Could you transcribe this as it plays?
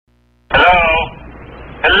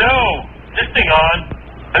thing on.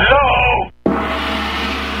 Hello?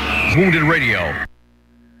 Wounded Radio.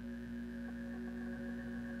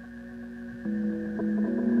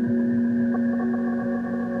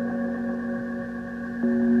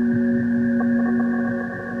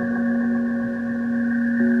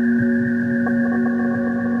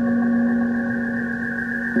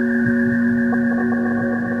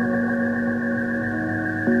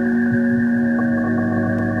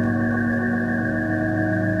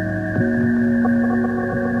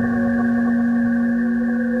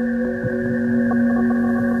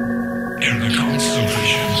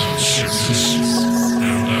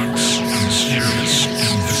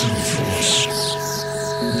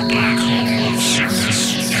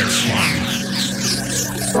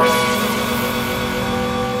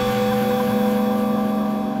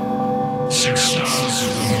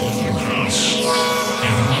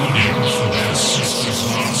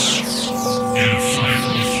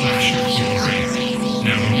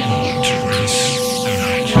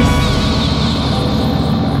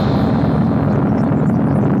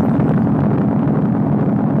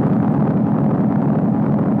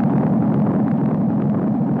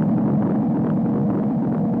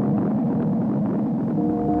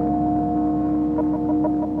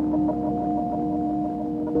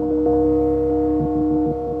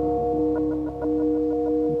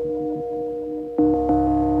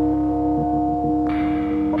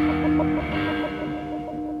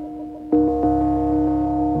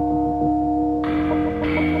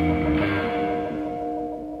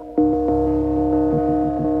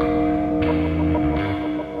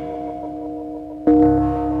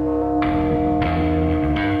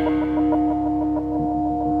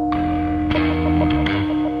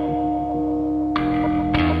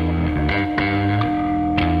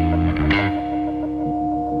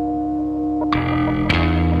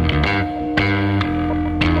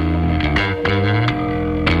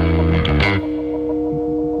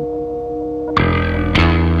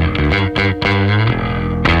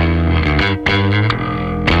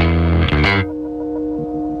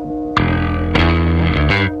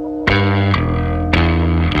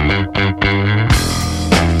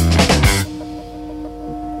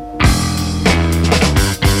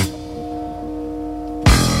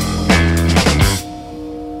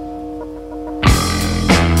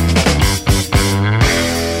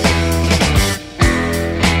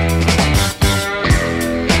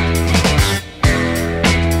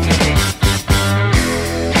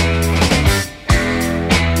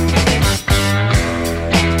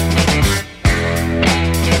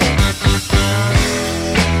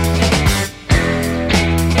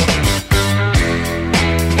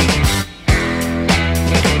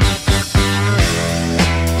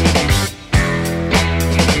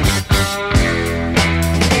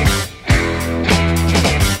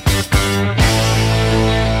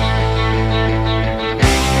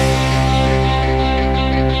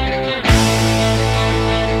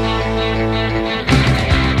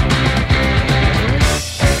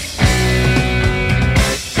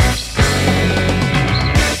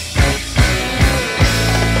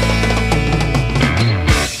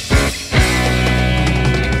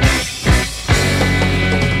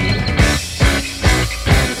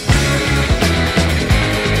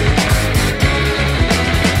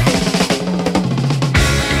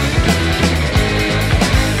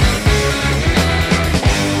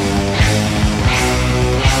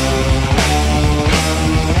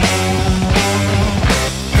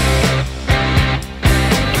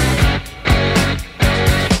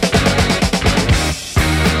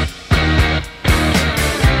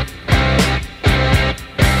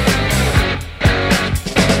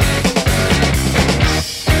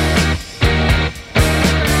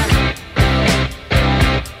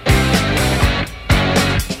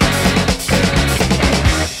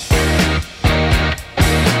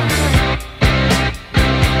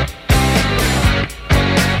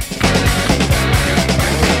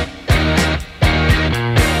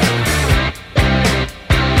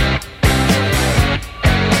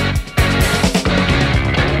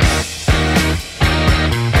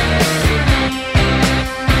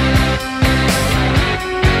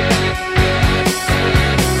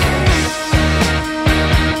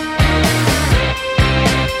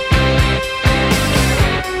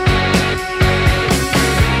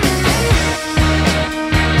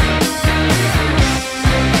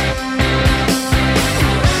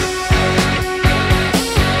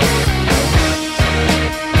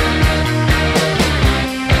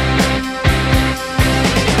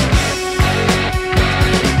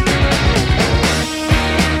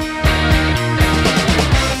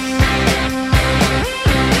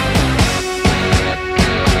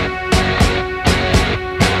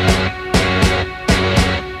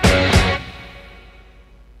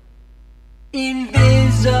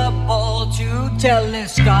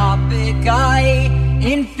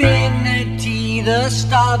 infinity, the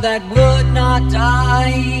star that would not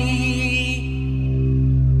die.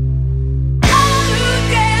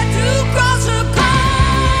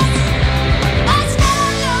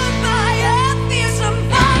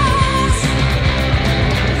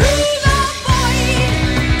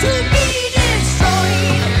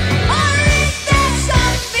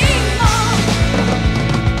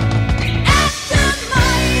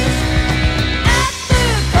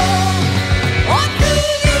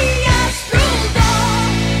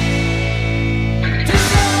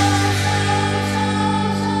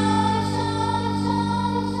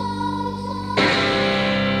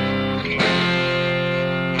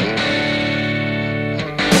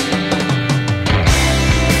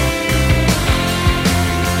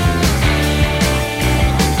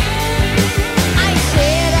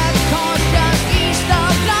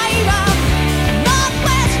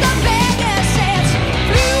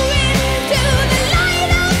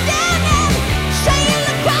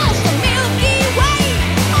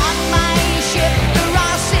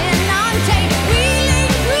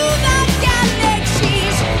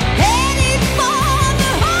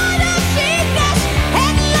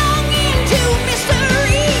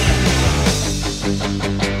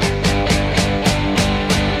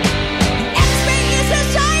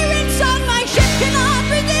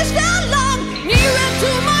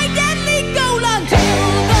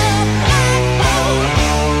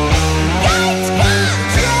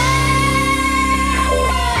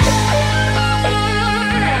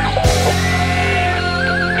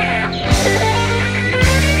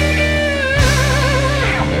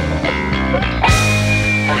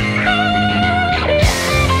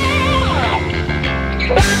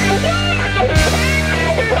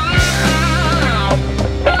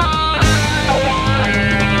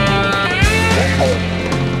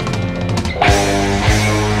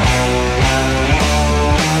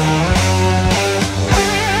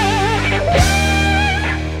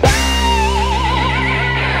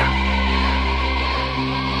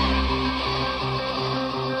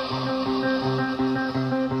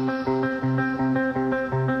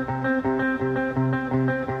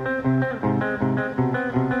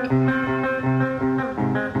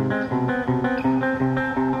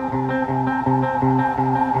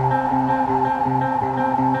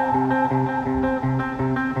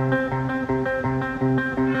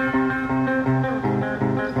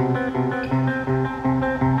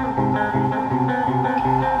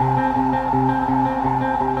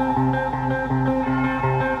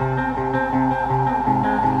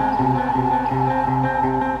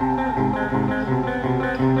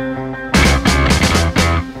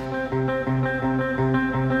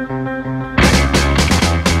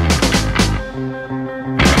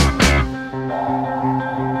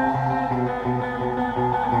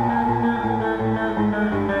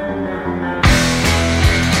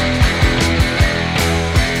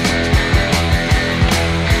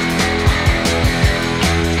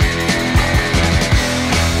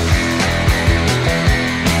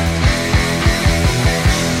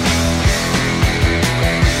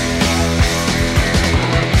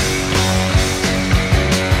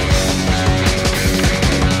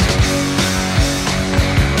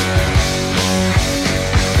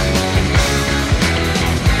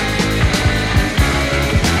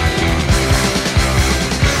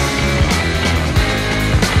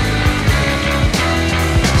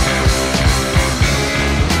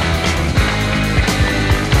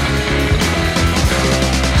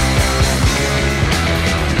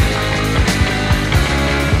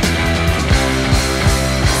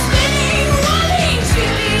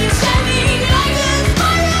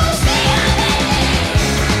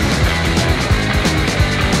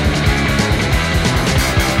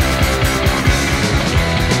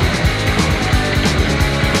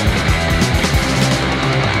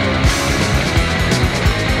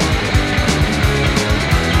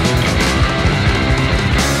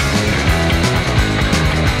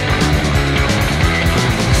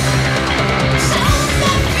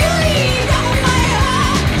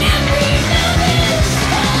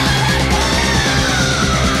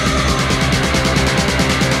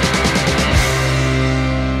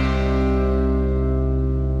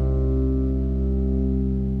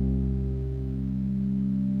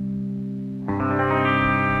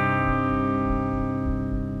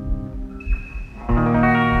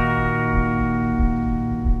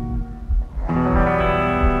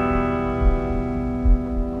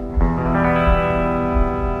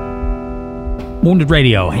 Wounded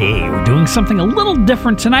Radio. Hey, we're doing something a little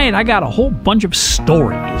different tonight. I got a whole bunch of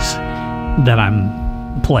stories that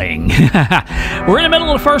I'm playing. We're in the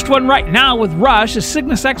middle of the first one right now with Rush, the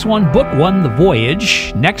Cygnus X1 Book 1, The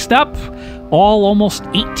Voyage. Next up, almost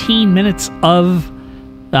 18 minutes of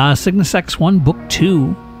Cygnus X1 Book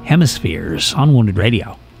 2, Hemispheres on Wounded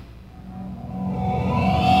Radio.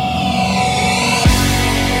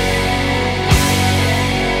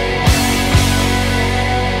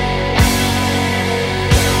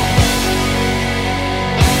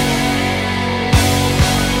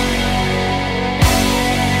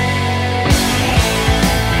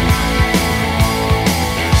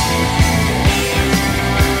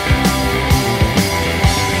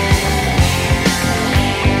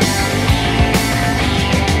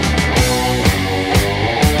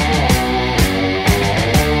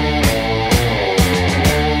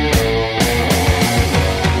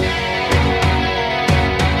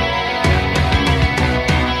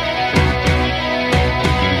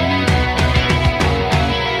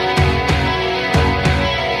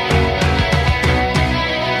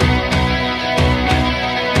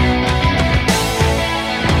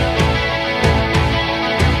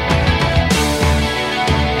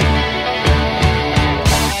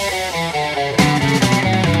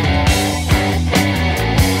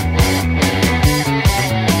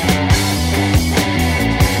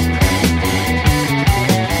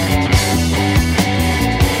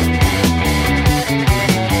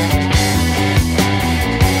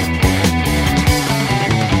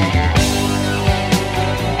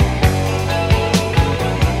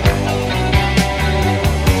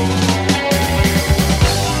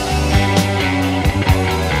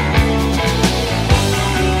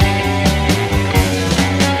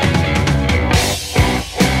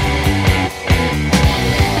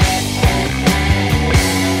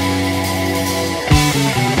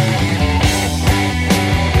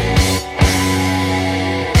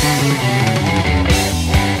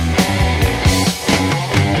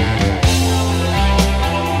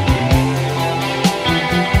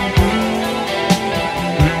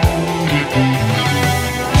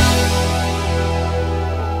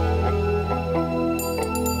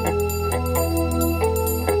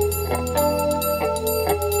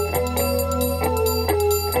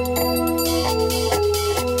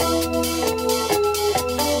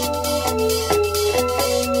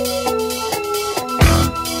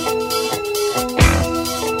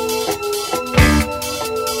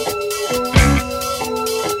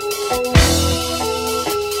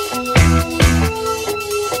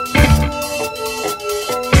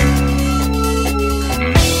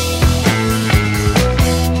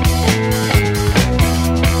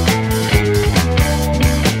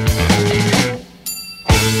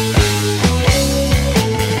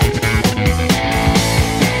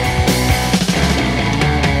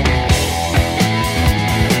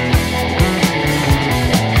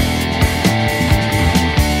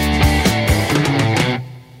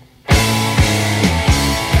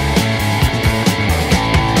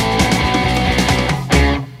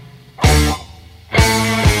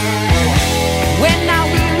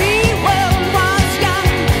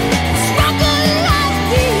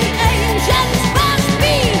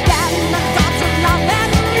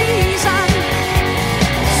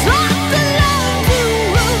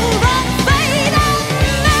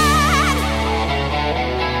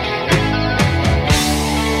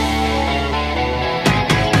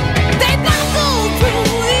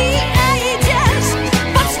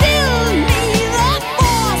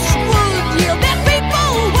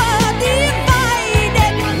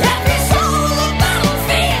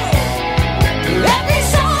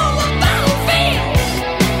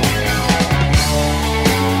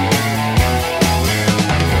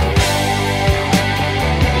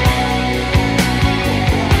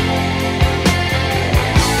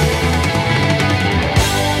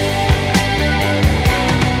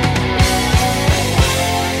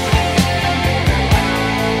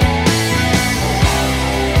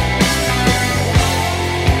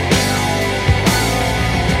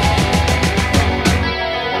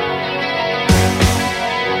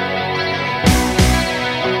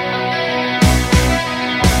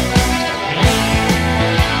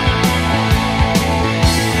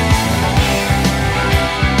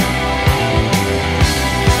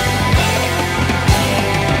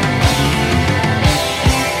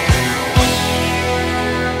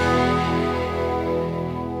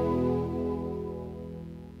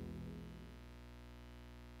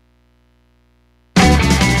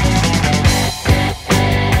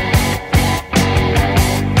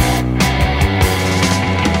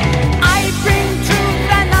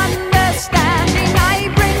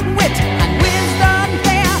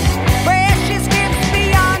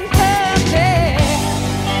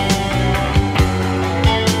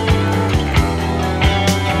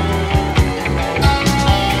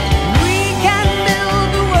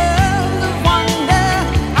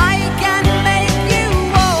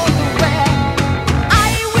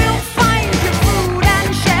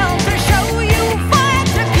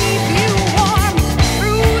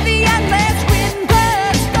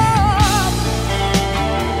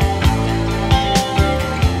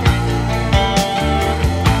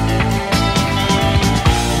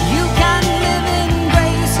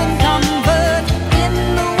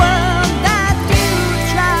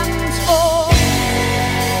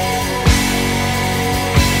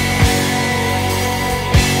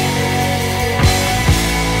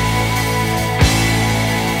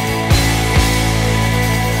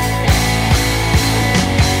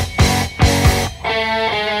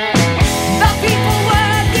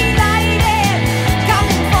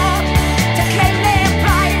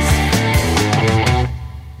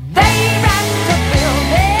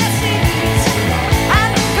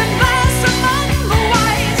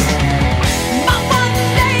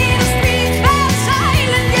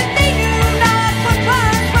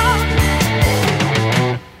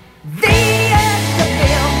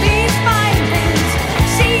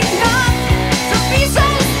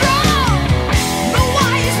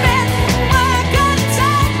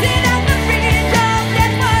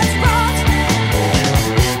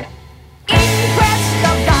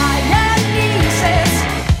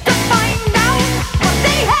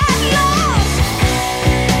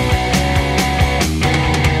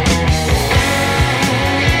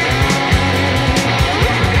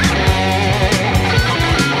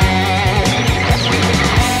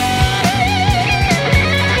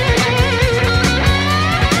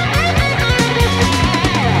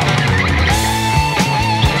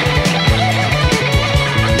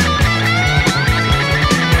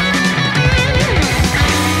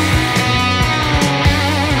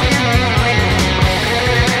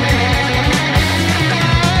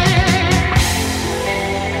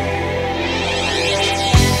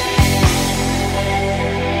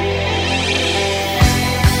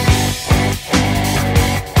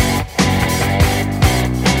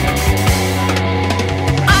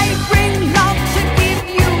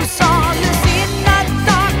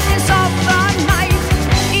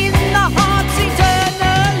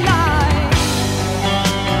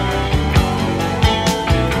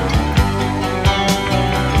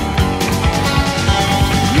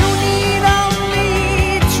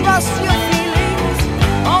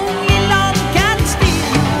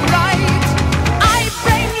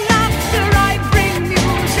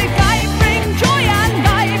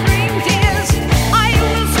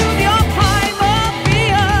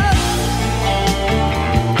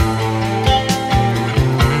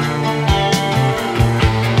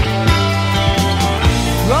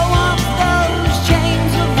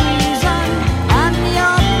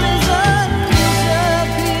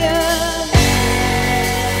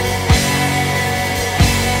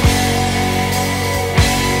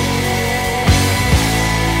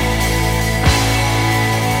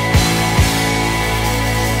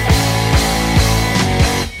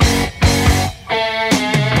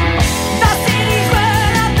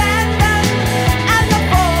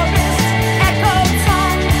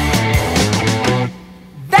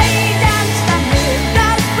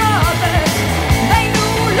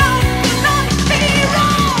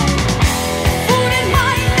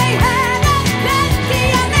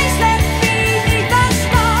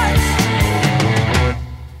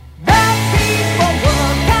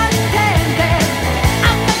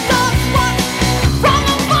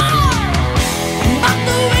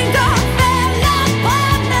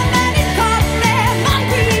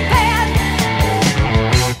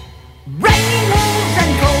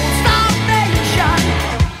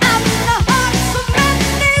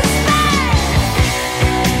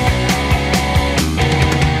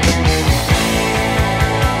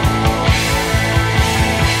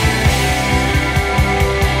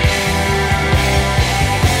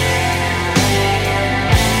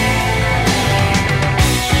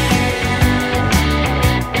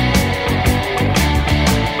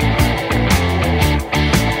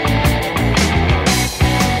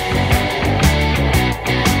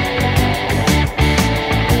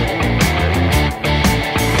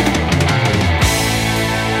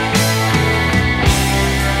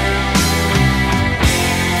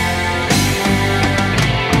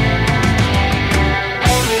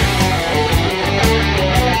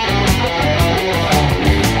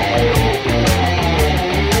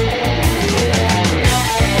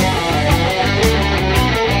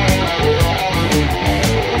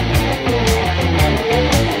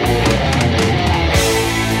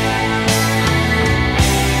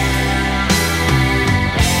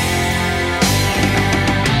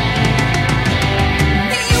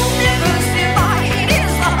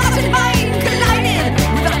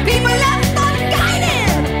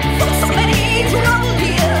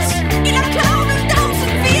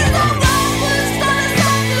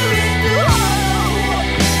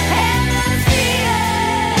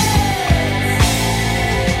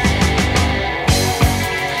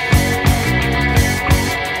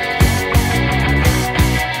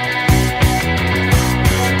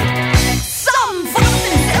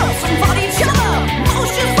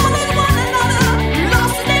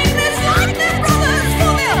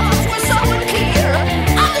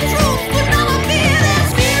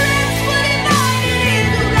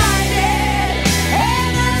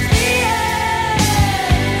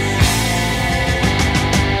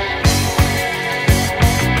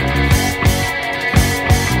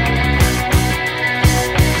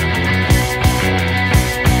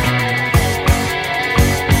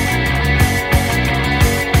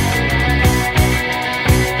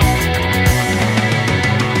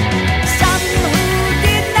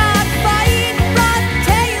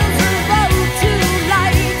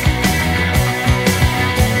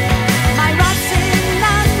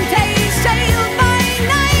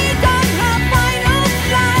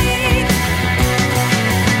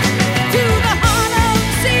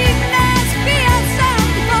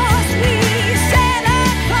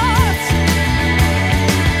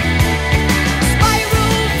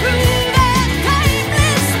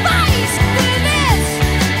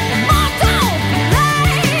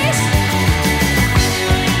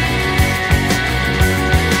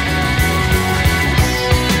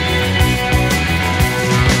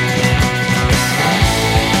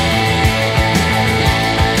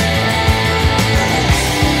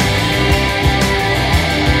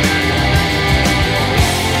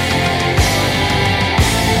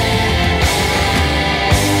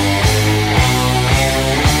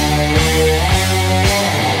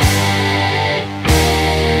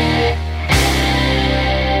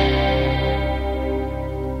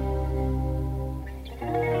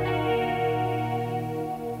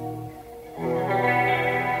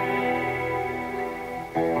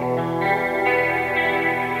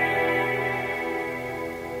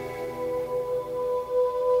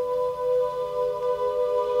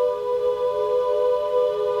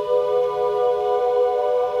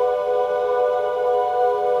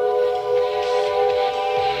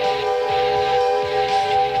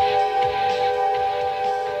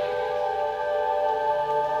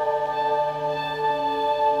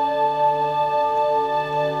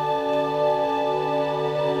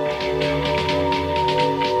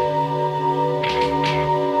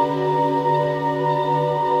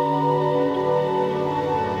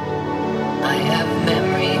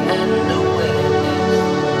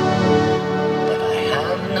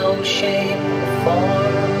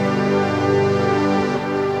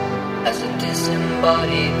 as a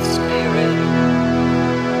disembodied spirit.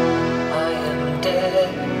 I am dead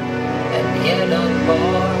and yet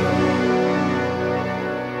unborn.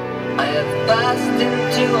 I have passed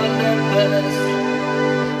into Olympus,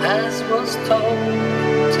 as was told,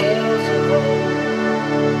 tales of old,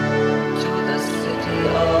 to the city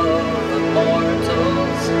of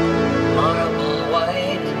immortals, marble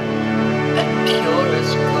white and pure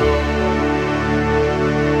as gold.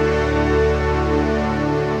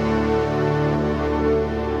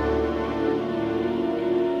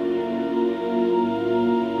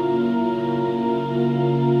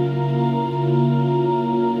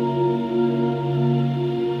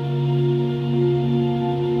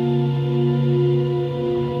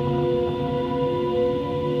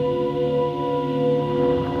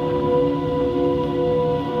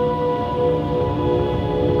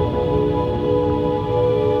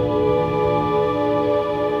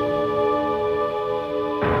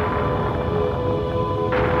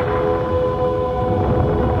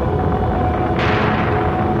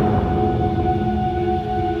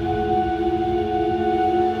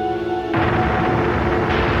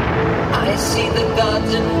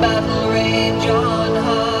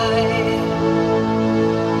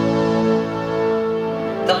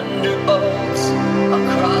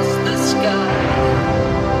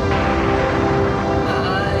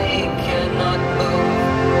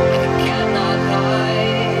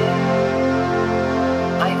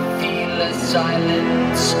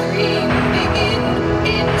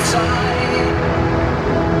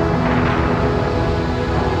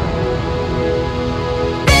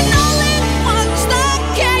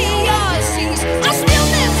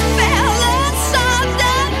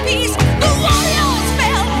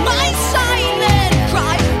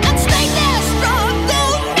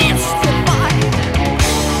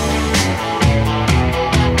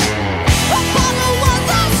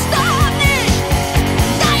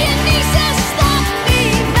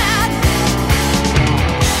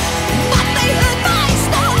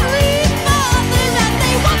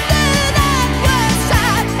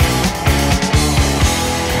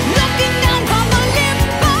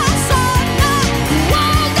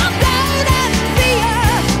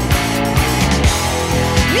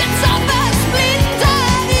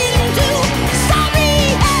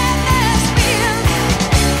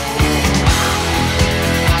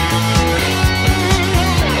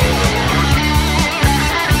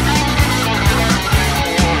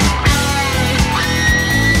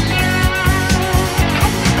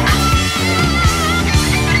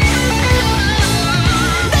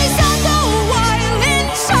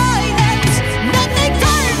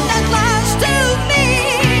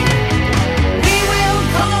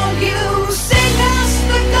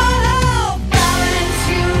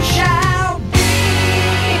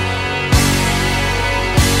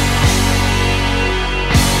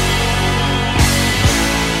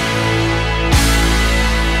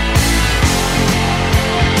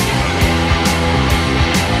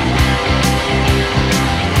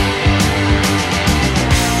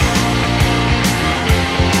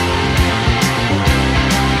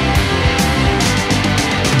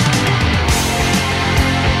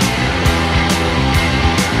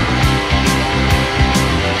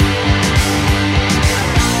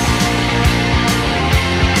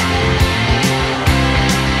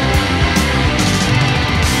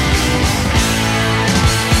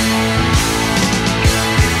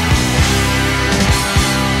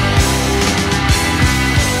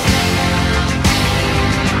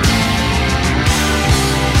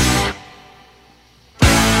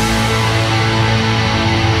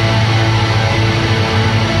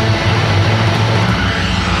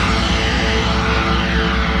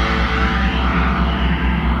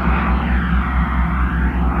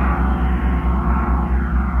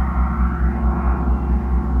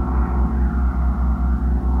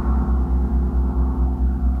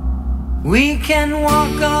 We can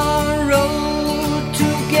walk our road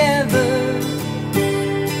together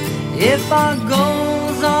if our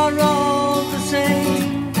goals are all the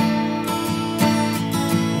same.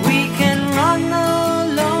 We can run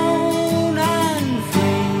alone and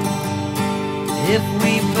free if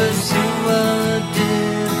we pursue a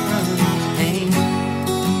different aim.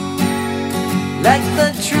 Let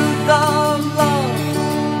the truth of love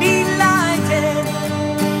be lighted.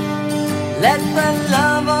 Let the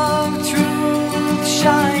love of truth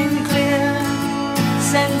shine clear.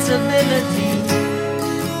 Sensibility,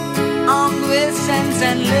 armed with sense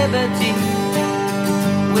and liberty,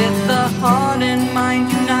 with the heart and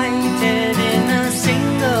mind united in a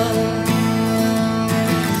single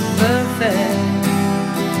perfect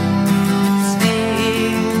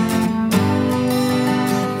sphere.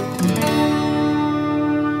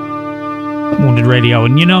 Wounded Radio.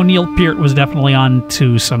 And, you know, Neil Peart was definitely on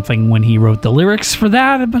to something when he wrote the lyrics for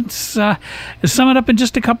that. But to sum it up in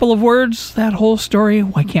just a couple of words, that whole story,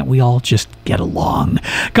 why can't we all just get along?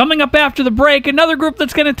 Coming up after the break, another group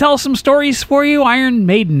that's going to tell some stories for you, Iron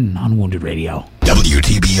Maiden on Wounded Radio.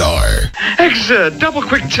 WTBR. Exit, double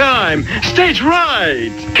quick time, stage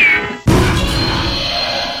right.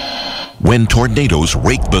 When tornadoes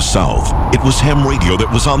raked the South, it was ham radio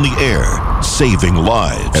that was on the air, saving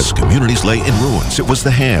lives. As communities lay in ruins, it was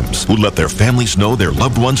the hams who let their families know their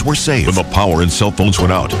loved ones were safe. When the power and cell phones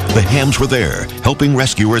went out, the hams were there, helping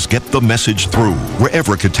rescuers get the message through.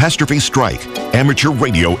 Wherever catastrophes strike, amateur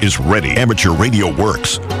radio is ready. Amateur radio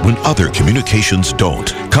works when other communications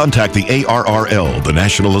don't. Contact the ARRL, the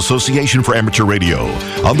National Association for Amateur Radio,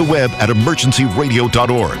 on the web at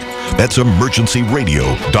emergencyradio.org. That's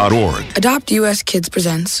emergencyradio.org. Adopt US Kids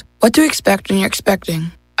presents What to Expect When You're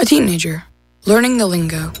Expecting a Teenager. Learning the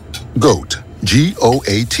lingo. GOAT,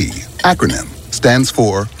 G-O-A-T, acronym, stands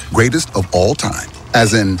for Greatest of All Time.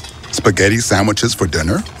 As in, spaghetti sandwiches for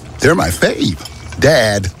dinner? They're my fave.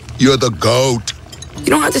 Dad, you're the GOAT. You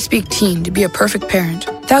don't have to speak teen to be a perfect parent.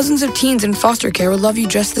 Thousands of teens in foster care will love you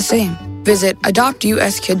just the same. Visit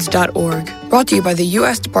adoptuskids.org. Brought to you by the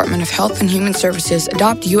U.S. Department of Health and Human Services,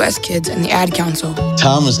 Adopt U.S. Kids, and the Ad Council.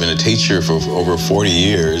 Tom has been a teacher for over 40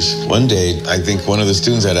 years. One day, I think one of the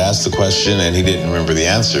students had asked the question and he didn't remember the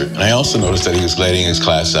answer. And I also noticed that he was letting his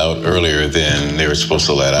class out earlier than they were supposed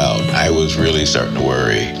to let out. I was really starting to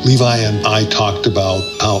worry. Levi and I talked about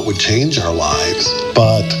how it would change our lives,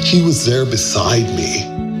 but he was there beside me.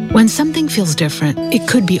 When something feels different, it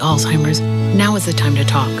could be Alzheimer's. Now is the time to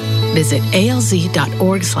talk. Visit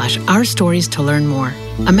alz.org/ourstories to learn more.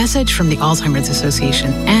 A message from the Alzheimer's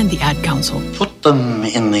Association and the Ad Council. Put them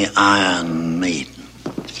in the Iron Maiden.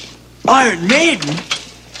 Iron Maiden?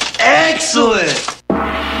 Excellent!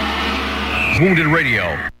 Wounded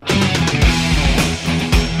Radio.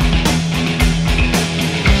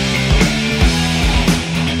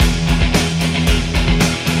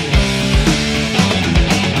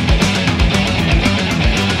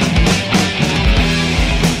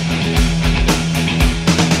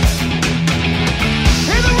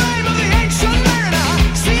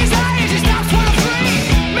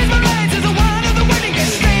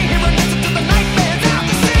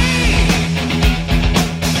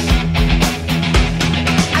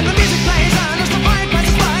 I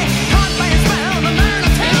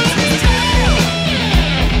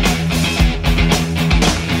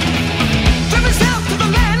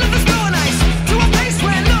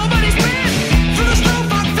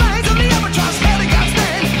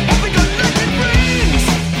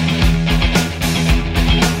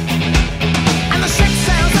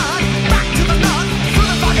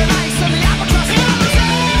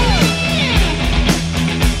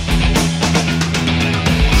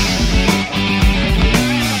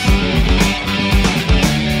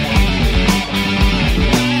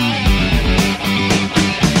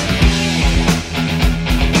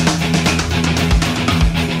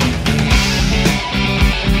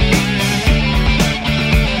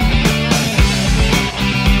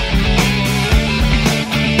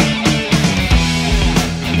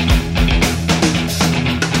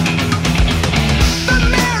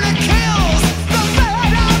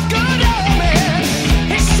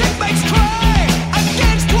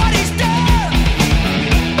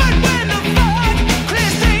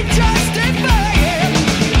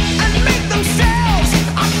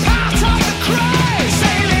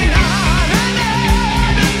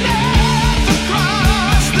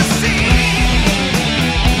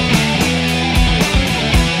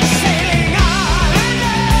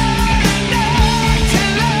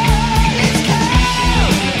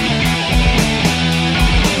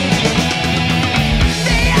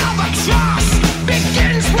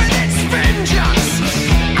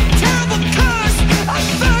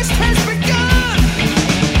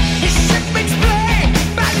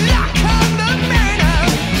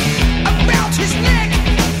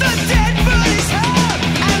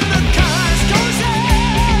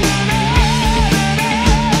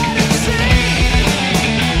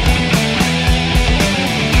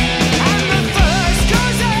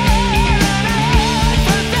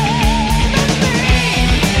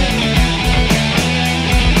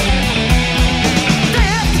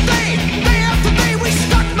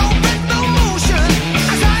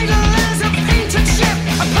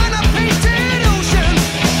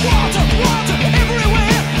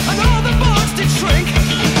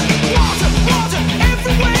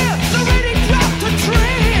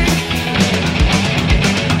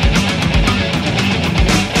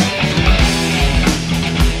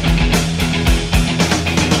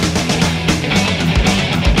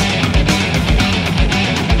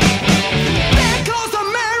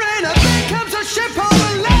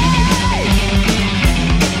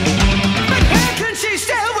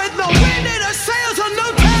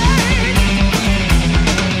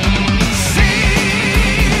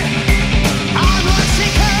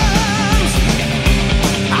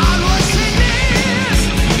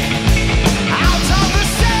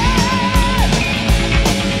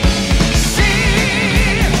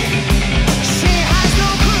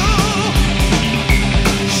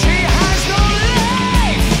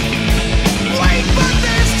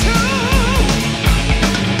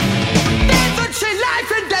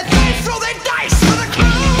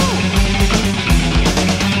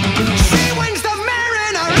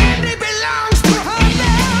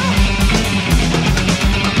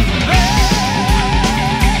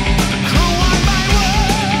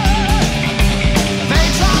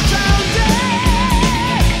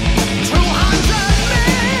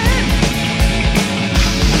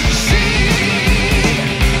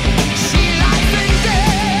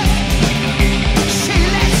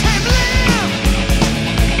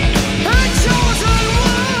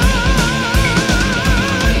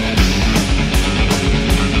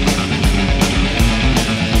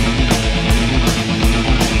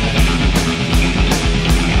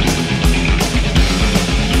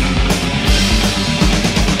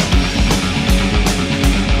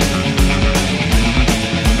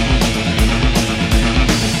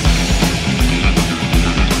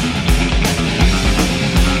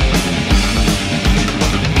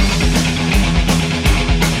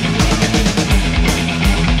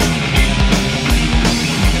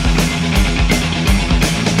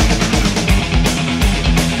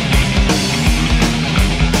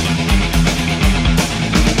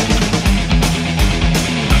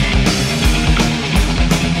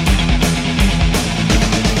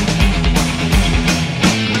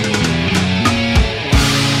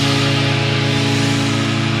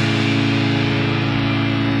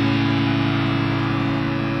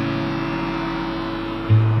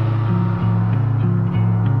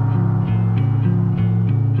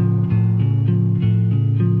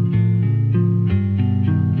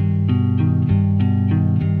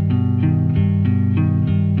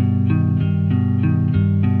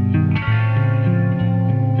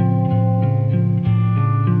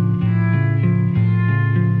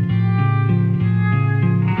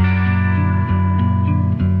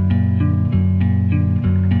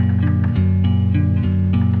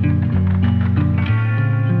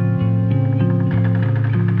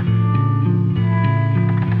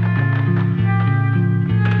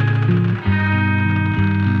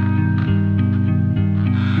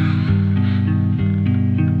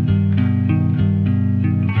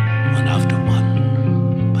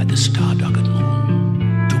star-duggered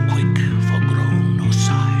moon, too quick for groan or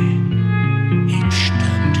sigh. Each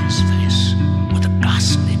turned his face with a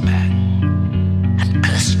ghastly bang and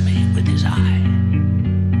cursed me with his eye.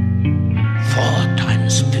 4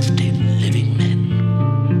 times 50 living men,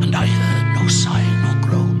 and I heard no sigh nor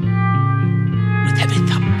groan. With heavy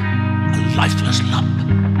thump, a lifeless lump,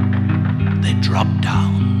 they dropped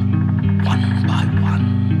down one by one.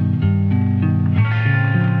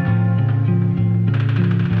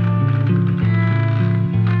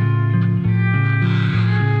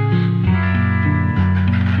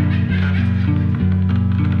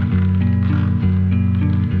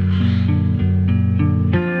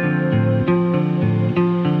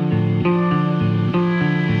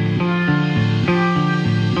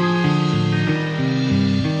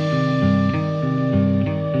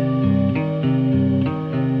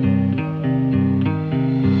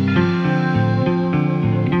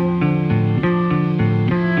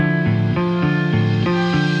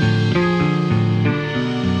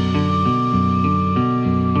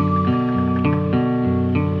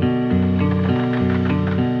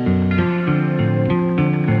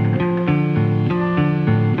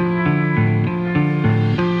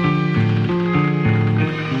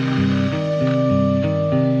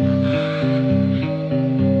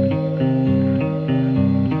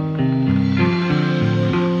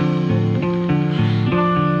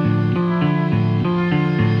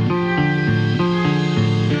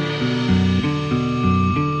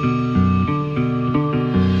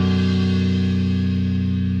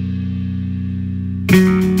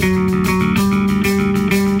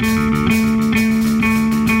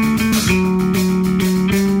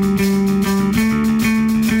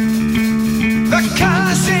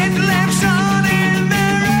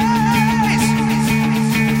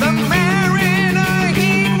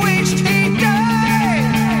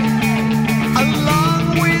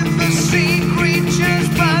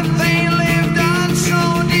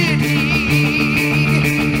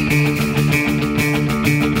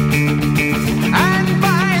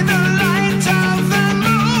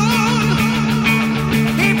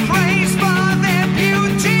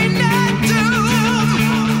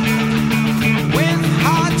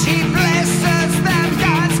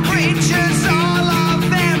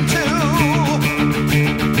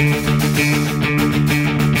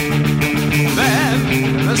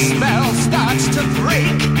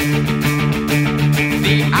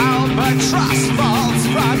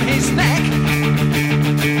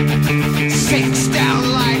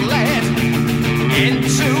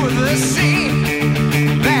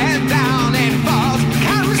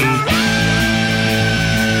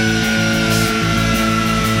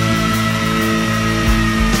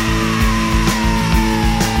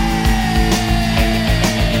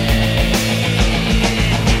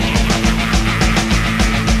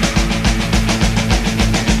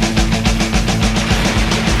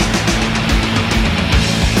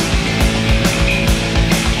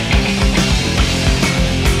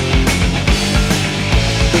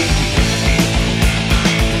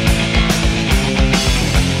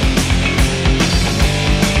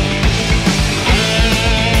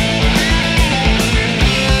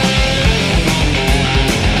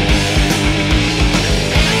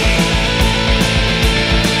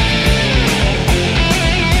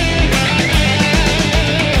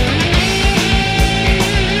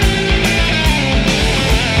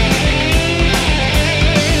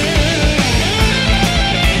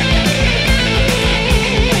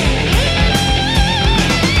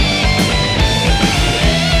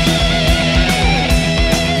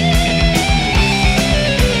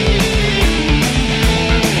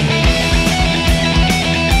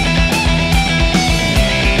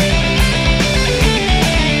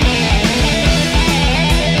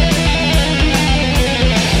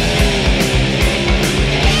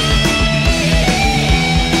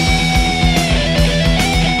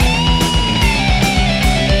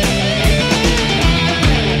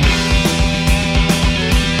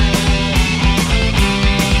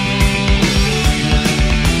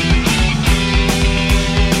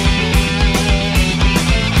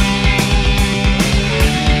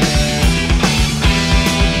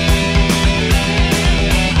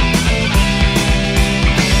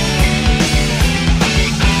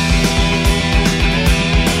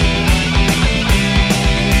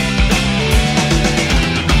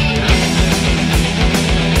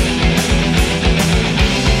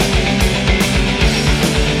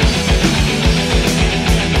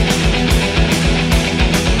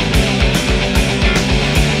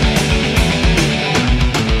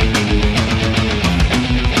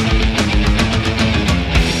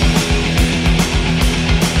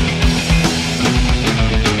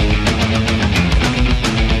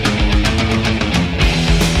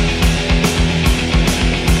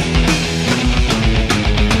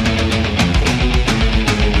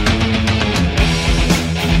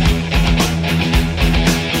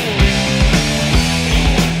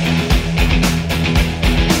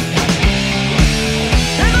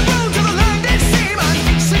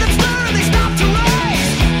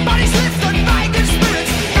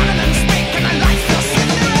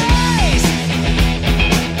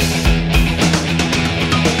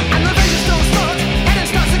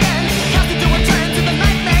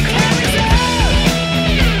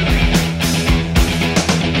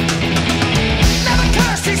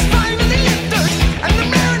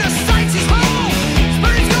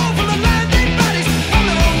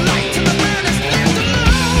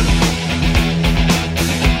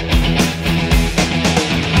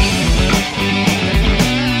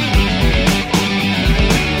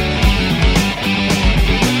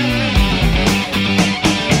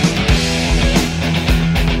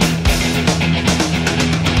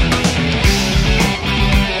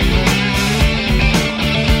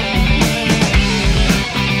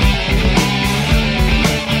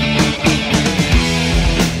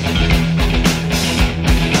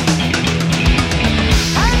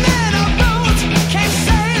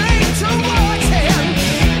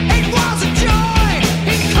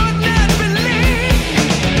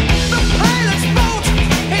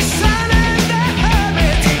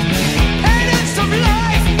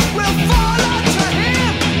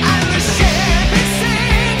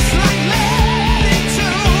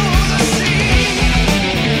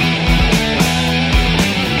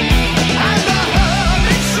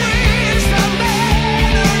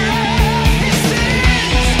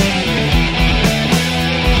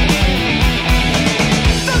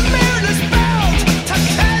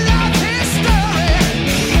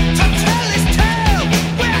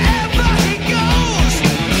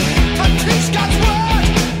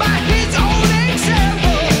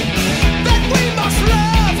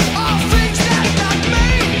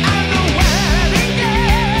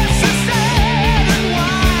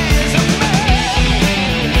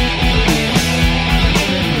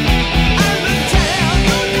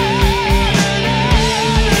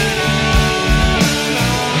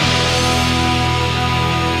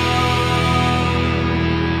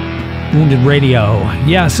 Wounded Radio.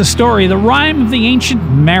 Yes, a story, The Rime of the Ancient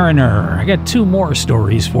Mariner. I got two more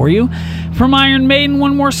stories for you. From Iron Maiden,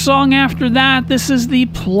 one more song after that. This is The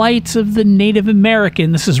Plight of the Native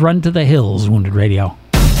American. This is Run to the Hills, Wounded Radio.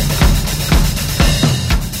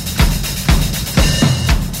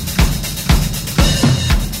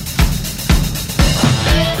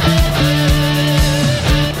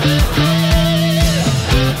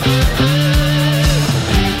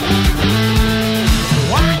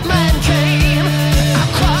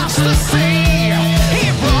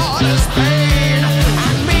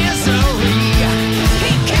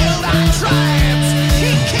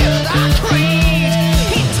 He killed our creed.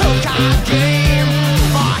 He took our game.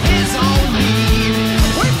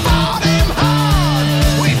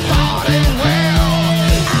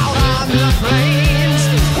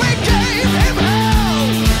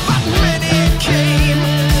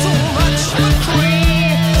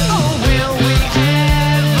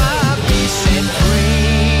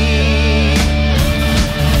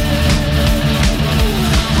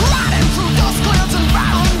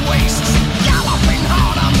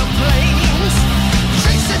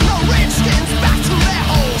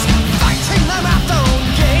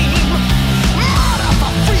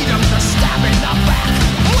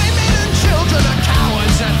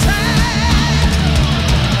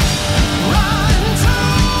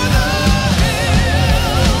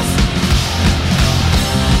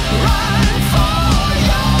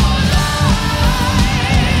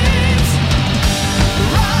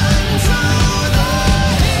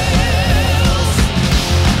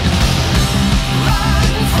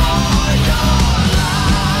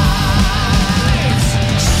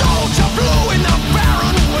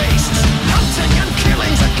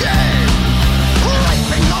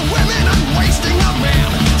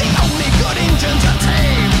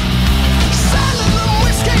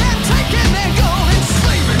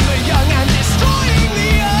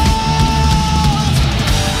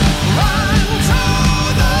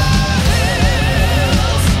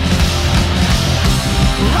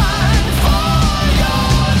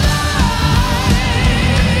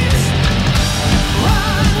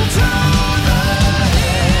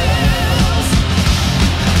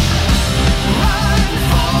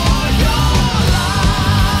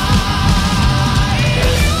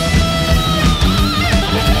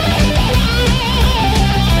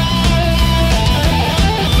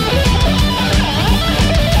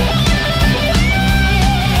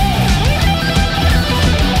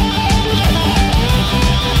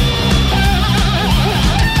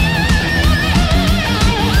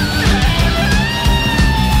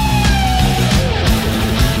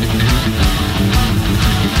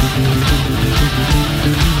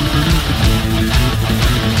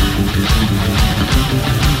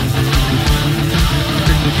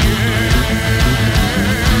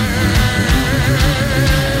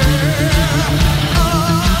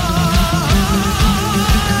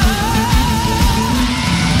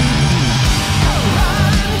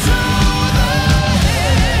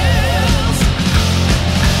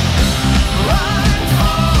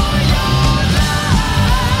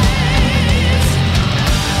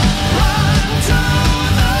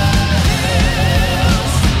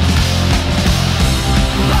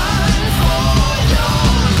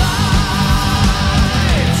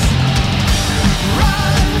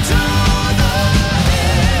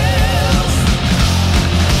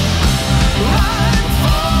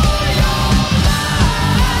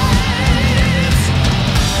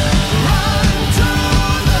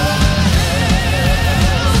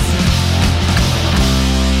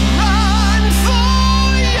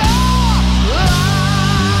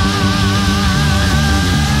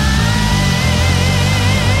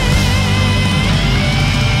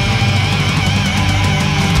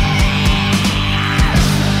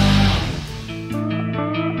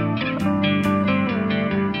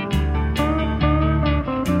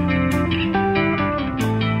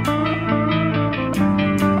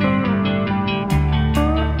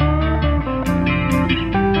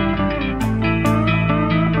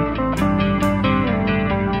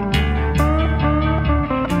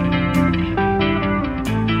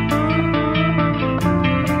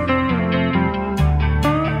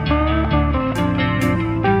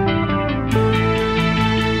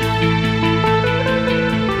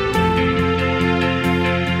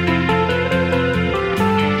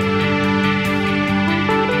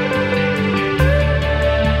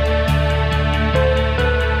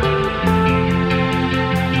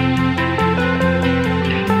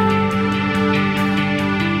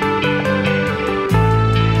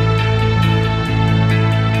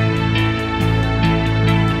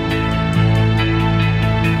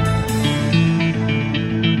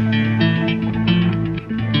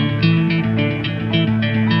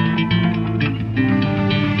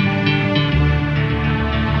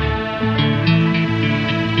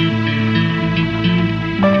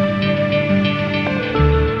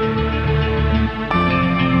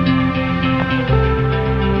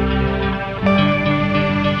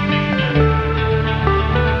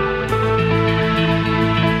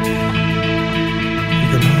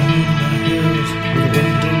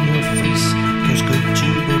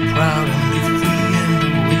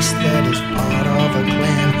 another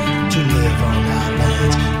clan to live on our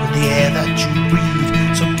lands. With the air that you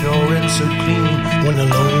breathe, so pure and so clean, when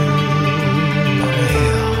alone on a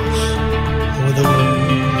house, with a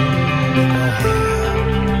wind in your hair,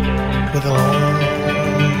 with a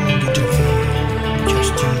longing to feel,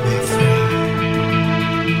 just to be free.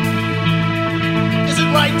 Is it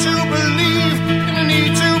right to believe in the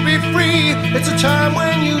need to be free? It's a time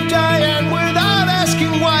when you die, and without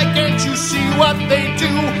asking why, can't you see what they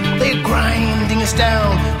do? They're grinding us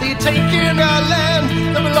down, they're taking our land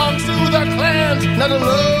that belongs to the clans. Not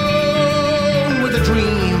alone with a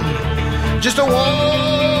dream, just a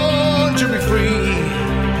want to be free,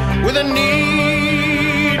 with a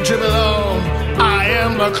need to belong. I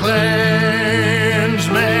am a clansman.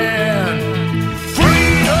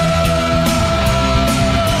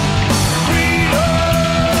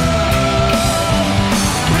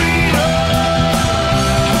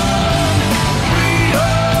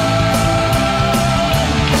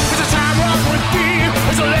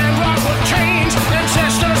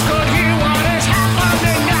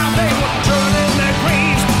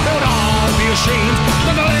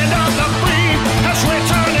 But the land of the free has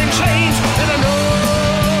returned in chains, and I know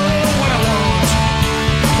what I want.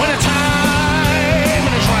 When the time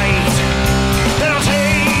is right, then I'll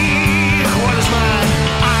take what is mine.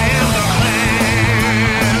 I am the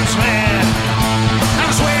clansman, and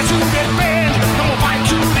I swear to defend, and we'll fight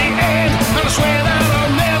to the end. And I swear that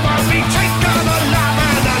I'll never be taken alive,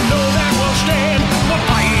 and I know that we'll stand, we'll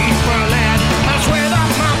fight for land. I swear that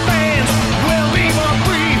my fans will be more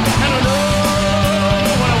free, and I know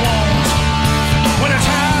when the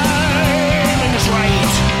timing is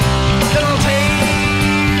right, then I'll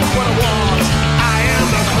take what I want. I am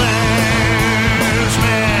the clansman.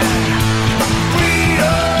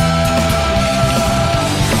 Freedom,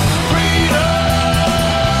 freedom,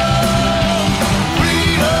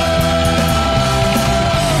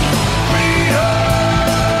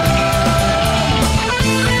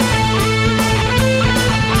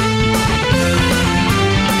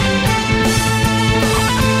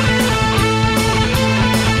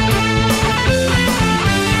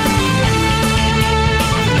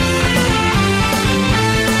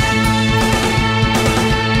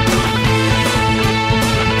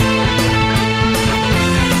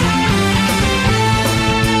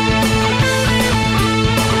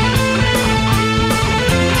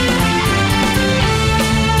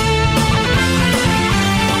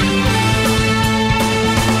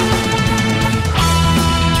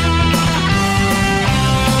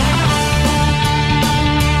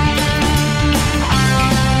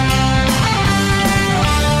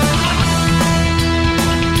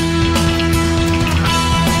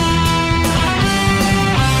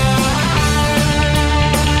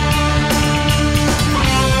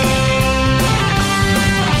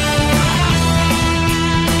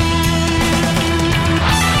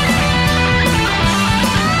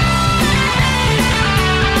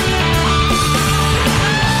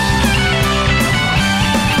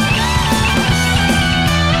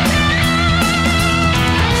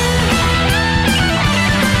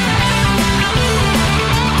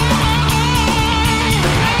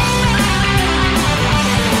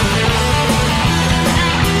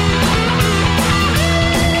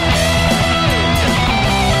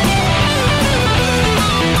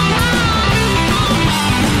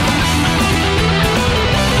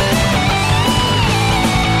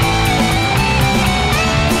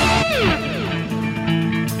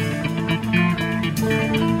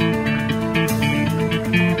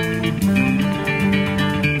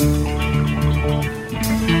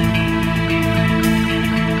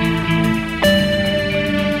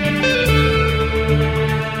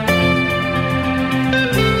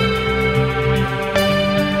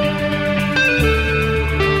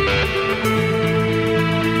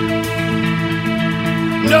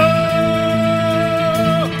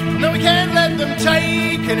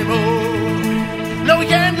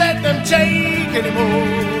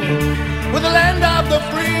 with the land of the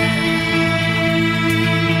free.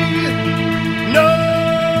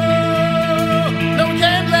 No, we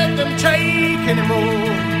can't let them take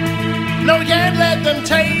anymore. No, we can't let them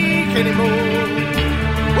take anymore.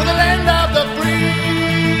 With the land of the free.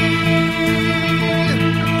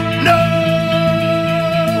 No,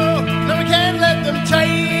 we can't let them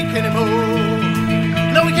take anymore.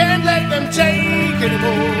 No, we can't let them take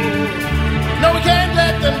anymore. No, we can't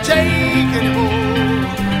let them take anymore.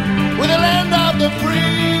 With the land of the free.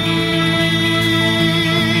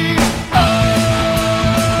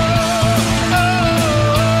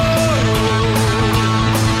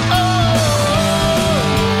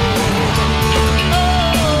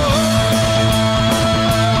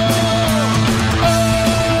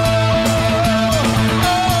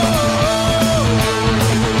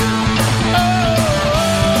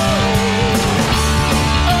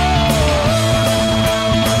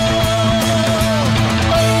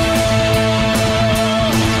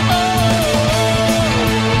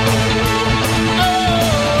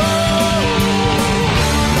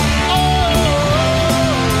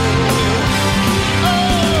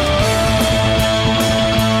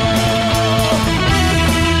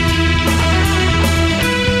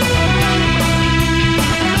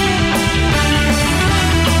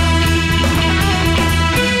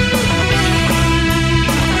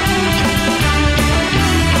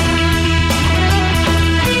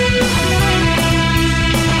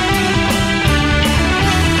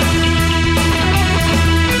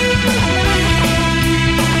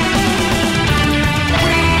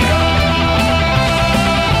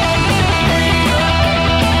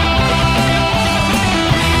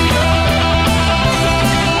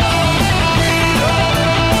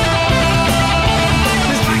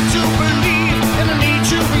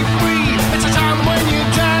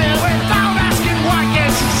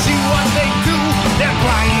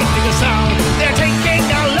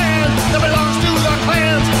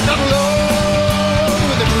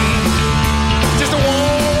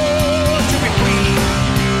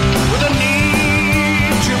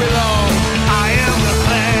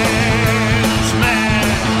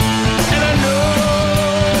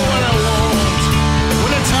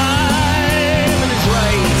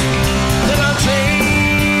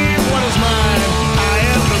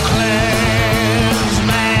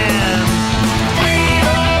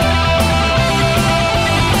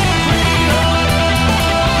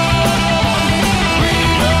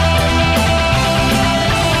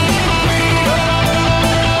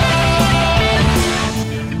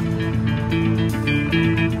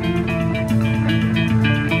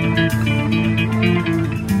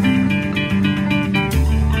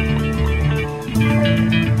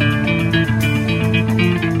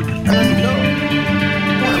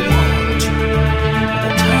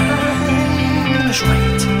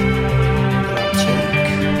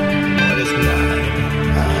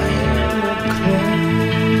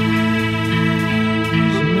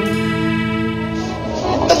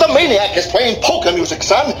 playing polka music,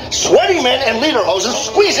 son. Sweaty men and lederhoses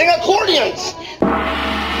squeezing accordions.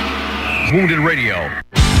 Wounded Radio.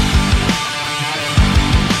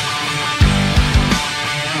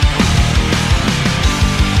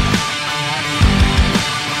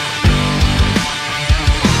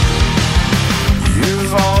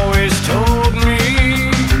 You've always told me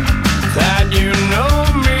that you know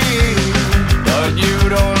me, but you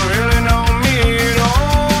don't really know me at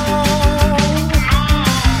all.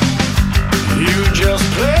 You just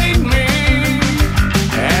played me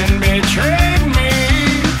and betrayed me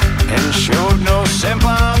and showed no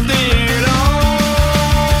sympathy at all.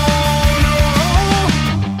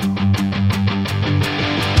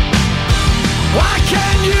 Why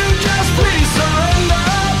can't you just please surrender?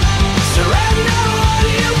 Surrender what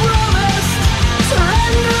you promised.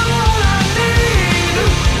 Surrender what I need.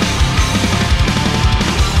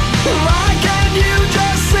 Why can't you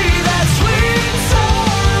just see that sweet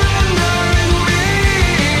surrender in me?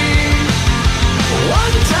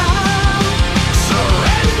 One time,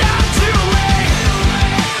 surrender to me.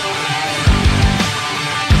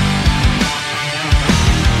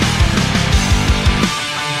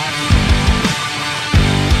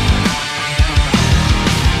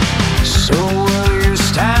 So will you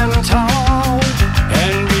stand tall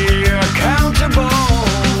and be accountable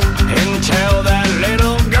and tell that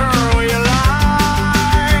little girl you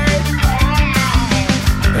lied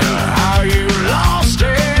how you lost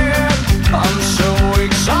it? I'm so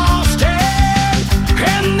exhausted,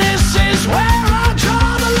 and this is where I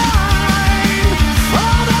draw the line.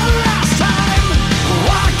 For the last time,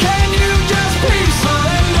 why can't you just please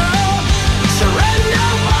surrender? Surrender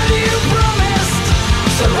what you promised.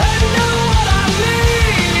 Surrender what I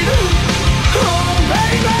need. Oh,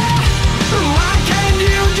 baby, why can't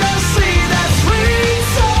you just see that sweet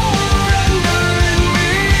surrender in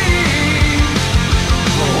me?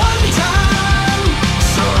 One time,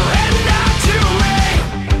 surrender to me.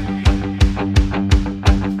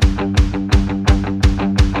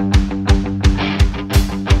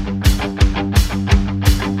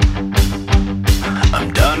 I'm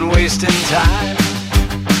done wasting time.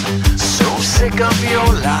 So sick of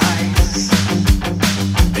your lies.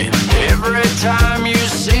 And every time you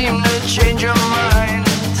seem to change your mind,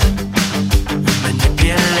 you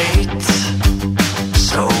manipulate.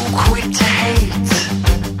 So quick to hate.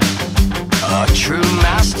 A true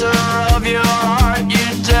master of your art you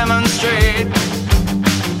demonstrate.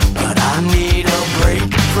 But I need a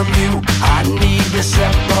break from you. I need to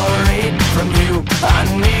separate from you. I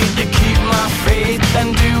need to keep my faith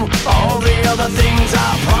and do all the other things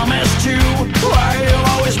I promised to. Why you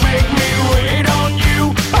always make me wait on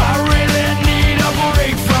you? I really need a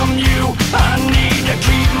break from you. I need to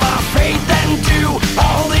keep my faith and do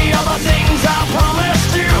all the other things I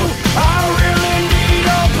promised to. I really need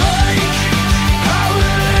a break. I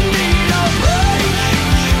really need a break.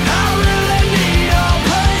 I really need a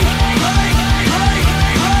break.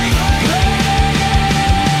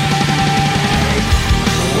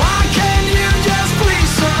 Why can't you just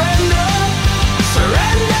please surrender?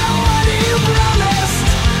 Surrender what you promised.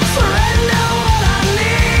 Surrender what I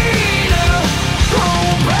need. Oh,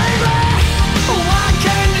 baby, why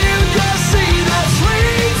can't you just see that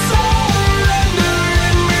sweet surrender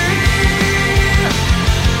in me?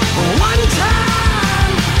 One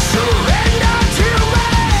time, surrender to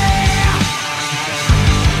me.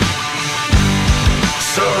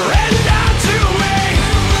 Surrender to me.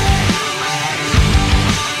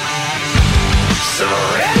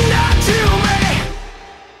 Surrender to me.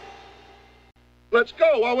 Let's go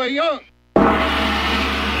while we're young.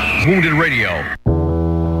 Wounded Radio.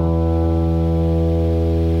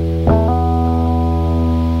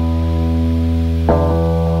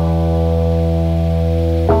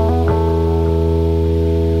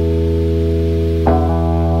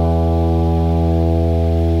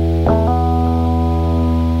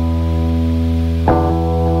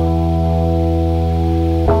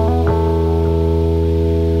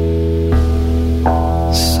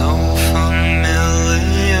 So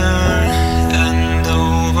familiar and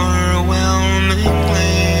overwhelming.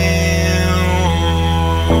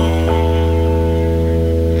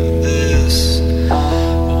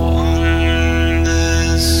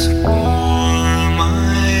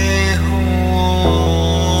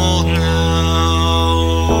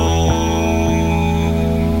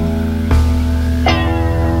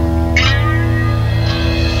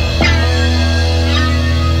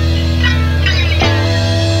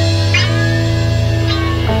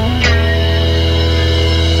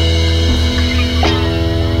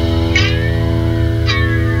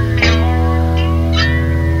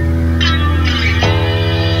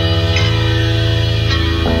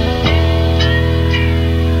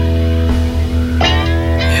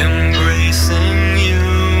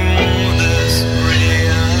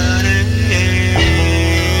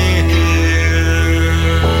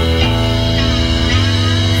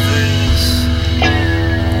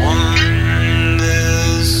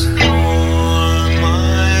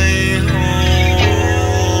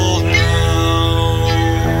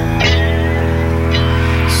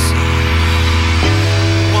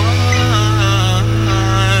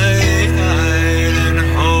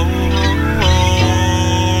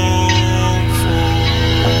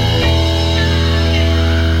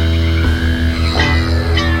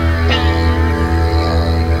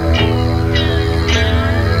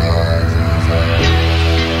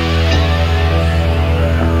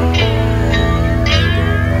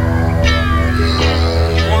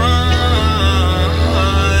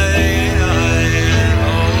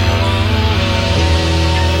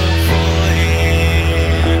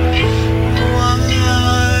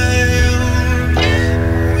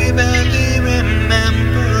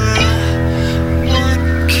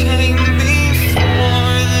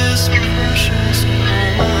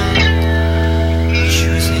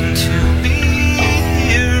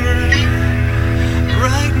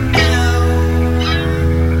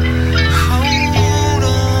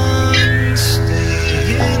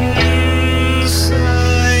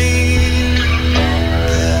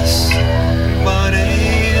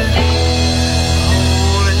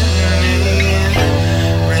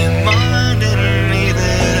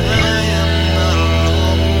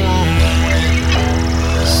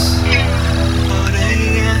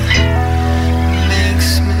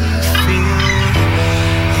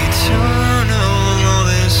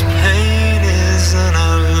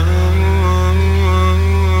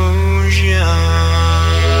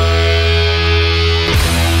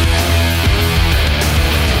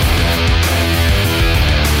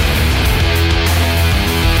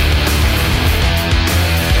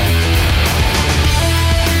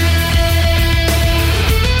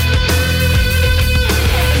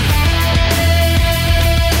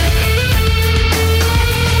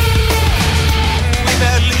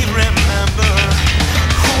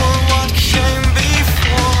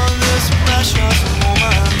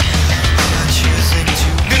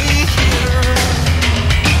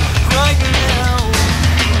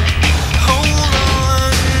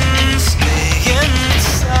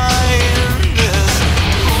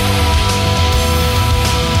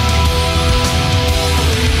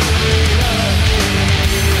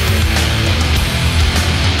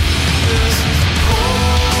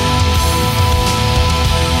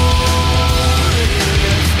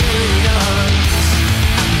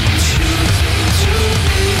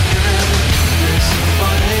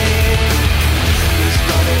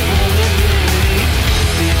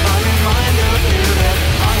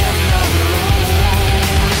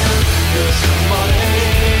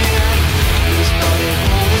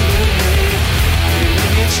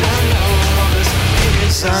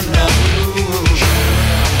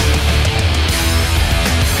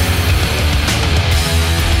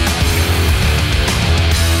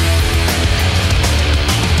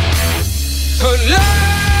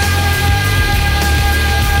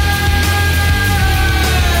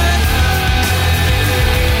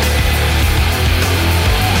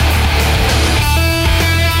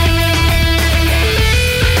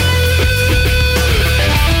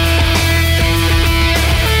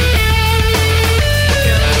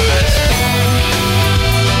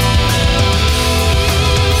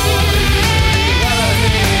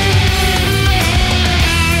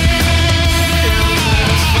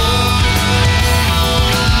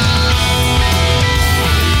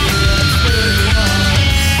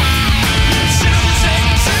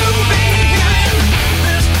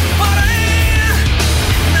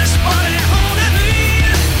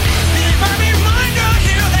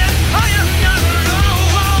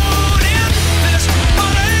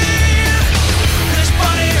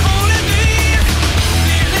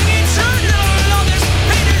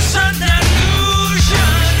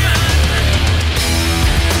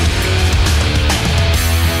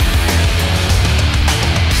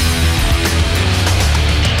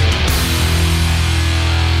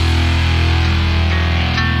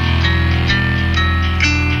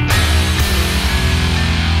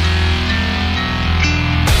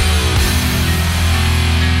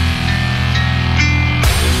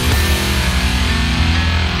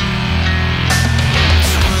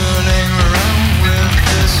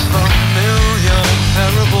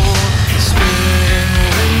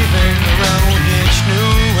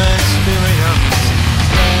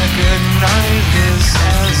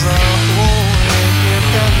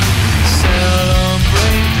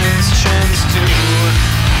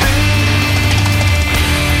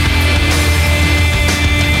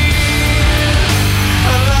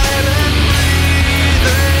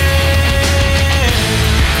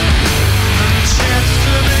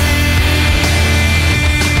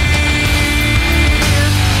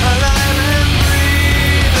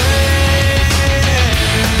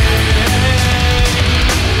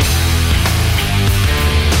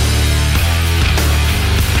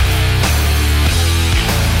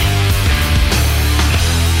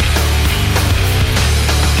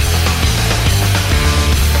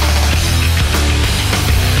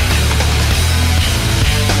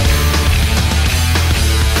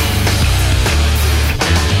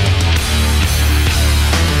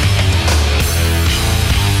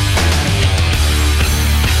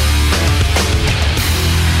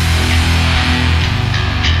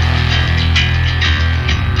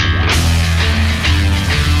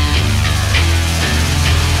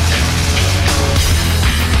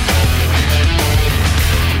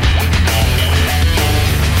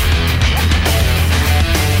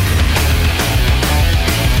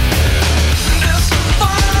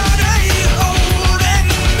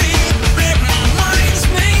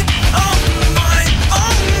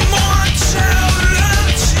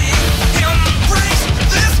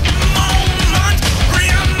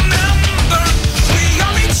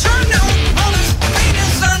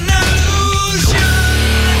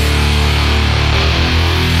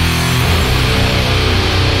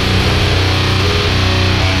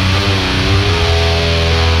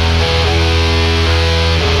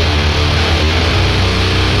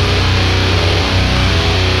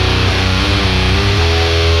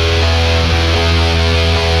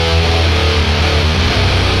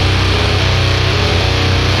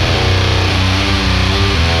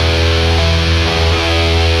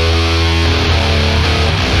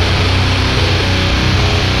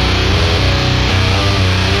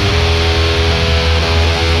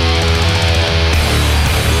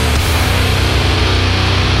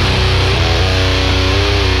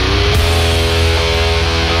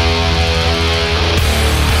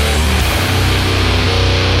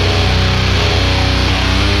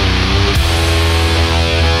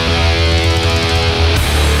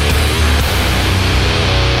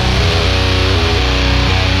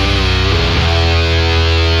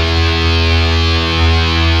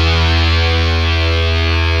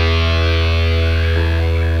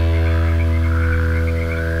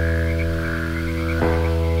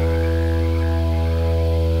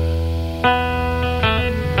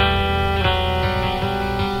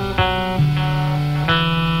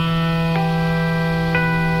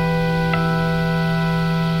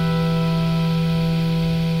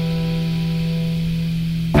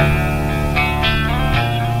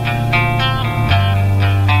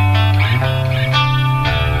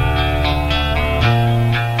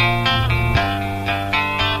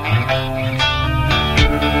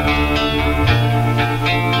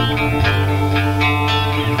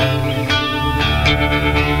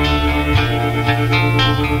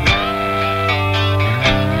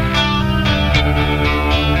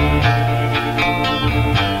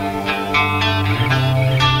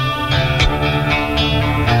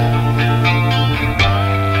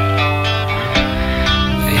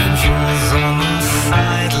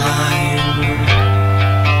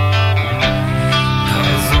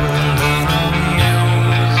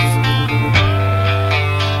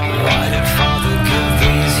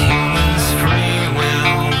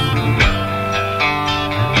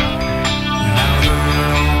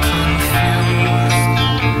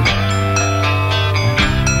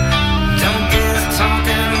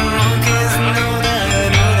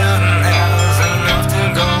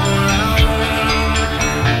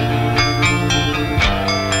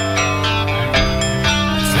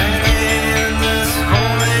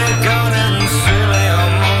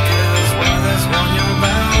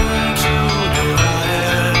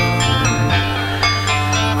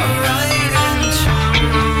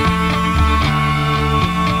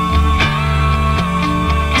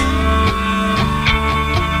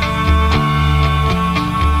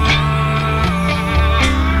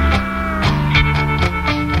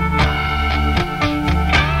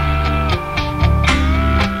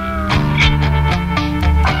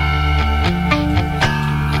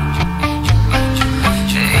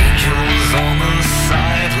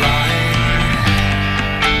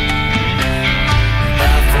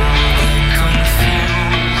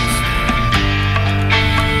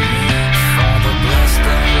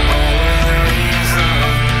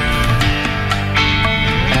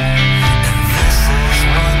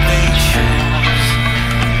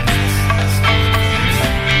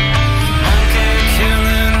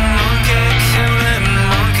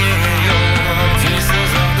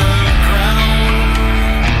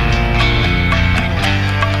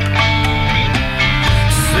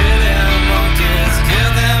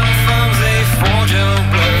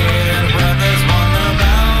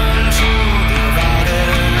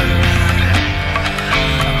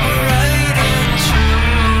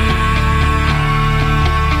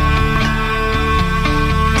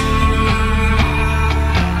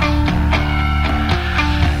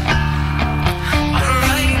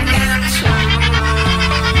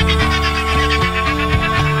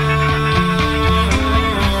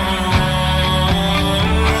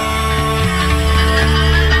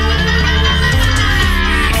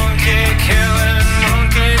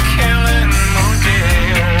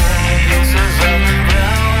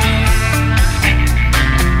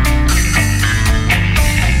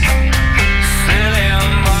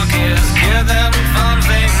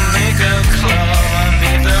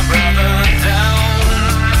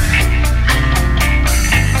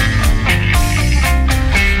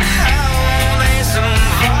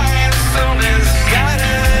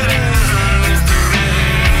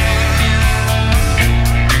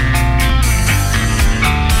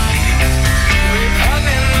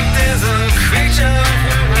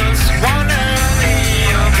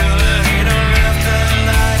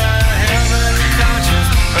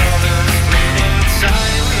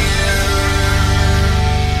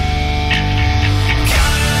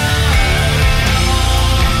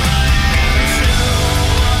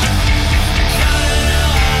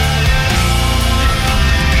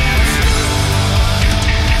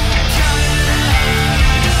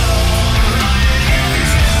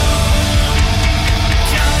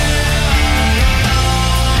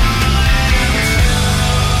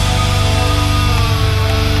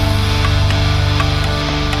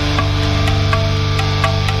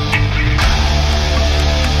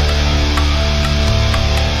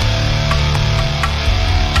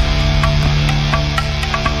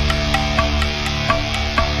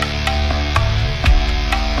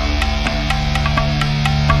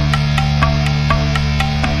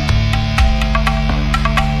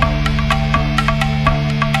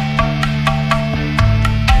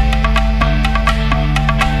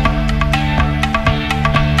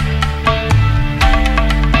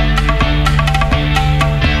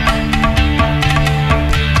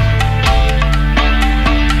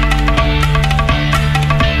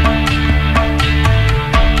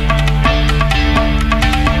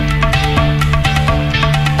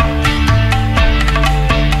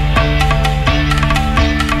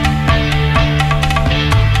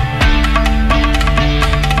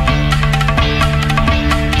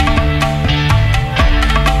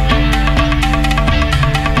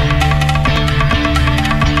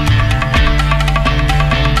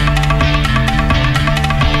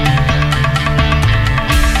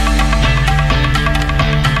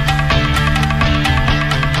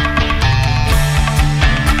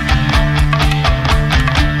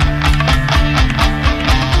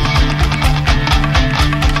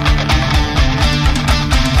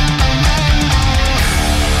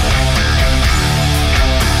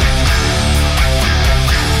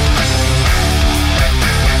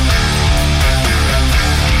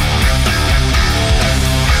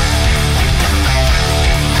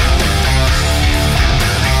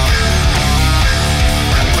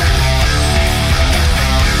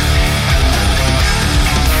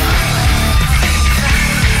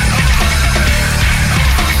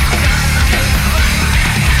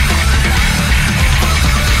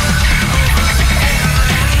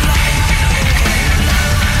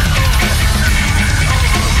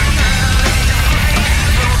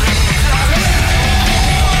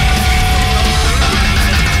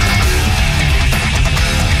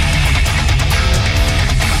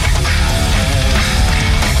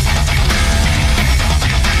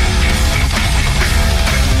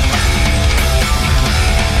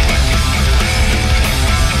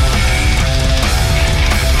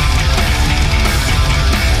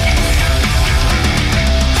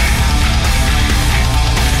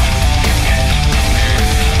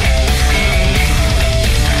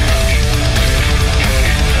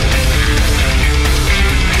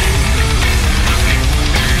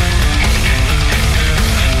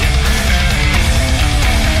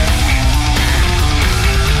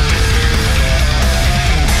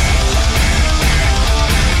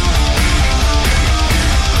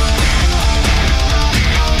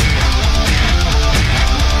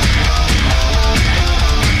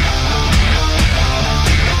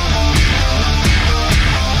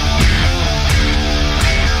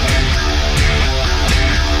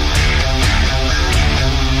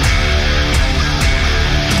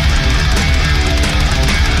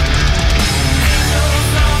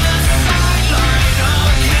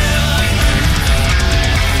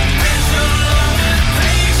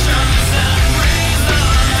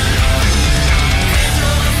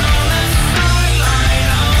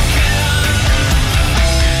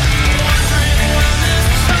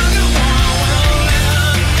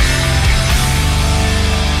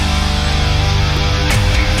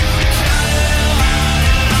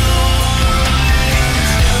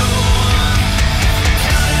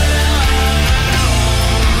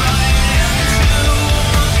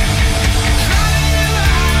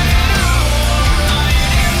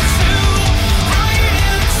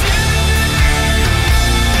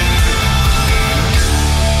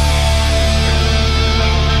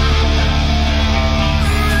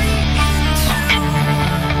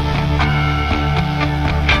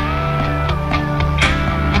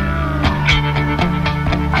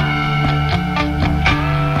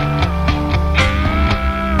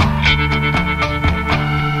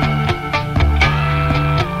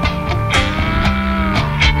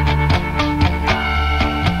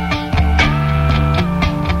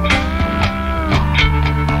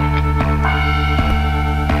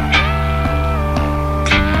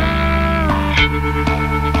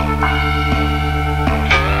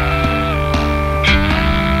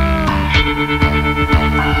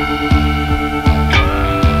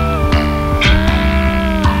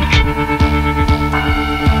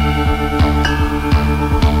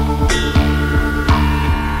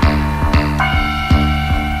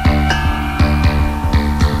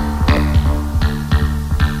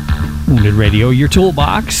 Wounded Radio, your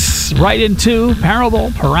toolbox, right into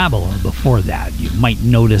Parabola. Before that, you might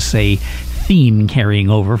notice a theme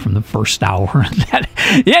carrying over from the first hour.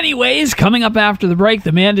 Anyways, coming up after the break,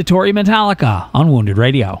 the mandatory Metallica on Wounded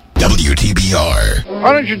Radio. WTBR.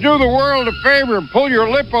 Why don't you do the world a favor and pull your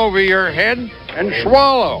lip over your head and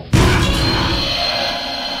swallow?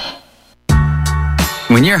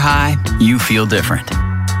 When you're high, you feel different.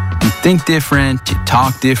 You think different, you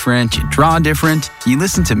talk different, you draw different, you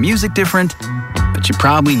listen to music different, but you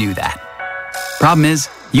probably knew that. Problem is,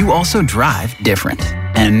 you also drive different,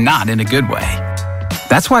 and not in a good way.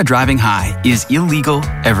 That's why driving high is illegal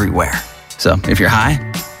everywhere. So if you're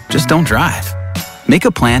high, just don't drive. Make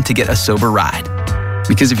a plan to get a sober ride.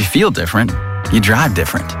 Because if you feel different, you drive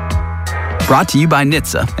different. Brought to you by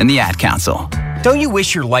NHTSA and the Ad Council. Don't you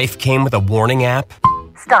wish your life came with a warning app?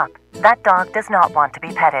 Stop. That dog does not want to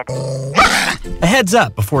be petted. A heads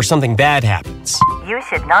up before something bad happens. You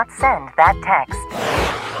should not send that text.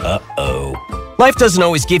 Uh-oh. Life doesn't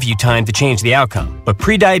always give you time to change the outcome, but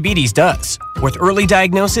prediabetes does. With early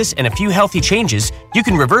diagnosis and a few healthy changes, you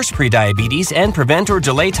can reverse prediabetes and prevent or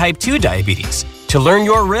delay type 2 diabetes. To learn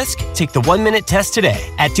your risk, take the 1-minute test today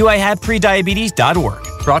at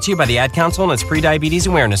doihaveprediabetes.org. Brought to you by the Ad Council and its prediabetes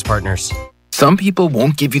awareness partners. Some people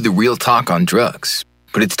won't give you the real talk on drugs,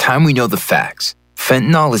 but it's time we know the facts.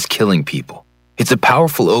 Fentanyl is killing people. It's a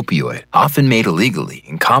powerful opioid, often made illegally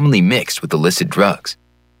and commonly mixed with illicit drugs.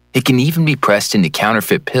 It can even be pressed into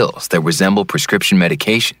counterfeit pills that resemble prescription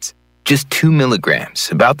medications. Just 2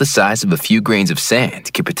 milligrams, about the size of a few grains of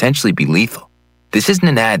sand, could potentially be lethal. This isn't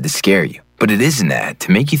an ad to scare you, but it is an ad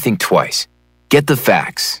to make you think twice. Get the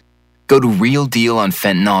facts. Go to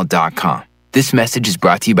realdealonfentanyl.com. This message is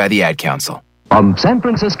brought to you by the Ad Council. From San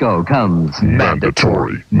Francisco comes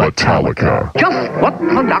Mandatory Metallica. Just what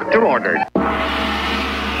the doctor ordered.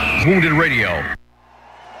 Wounded Radio.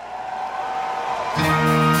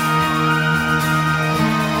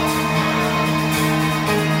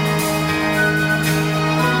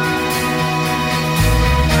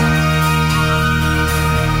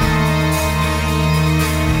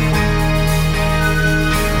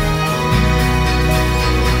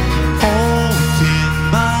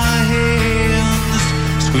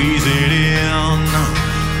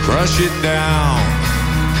 Crush it down.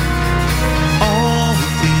 All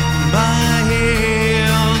within my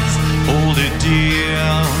hands. Hold it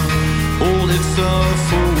dear. Hold it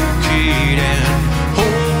suffocating.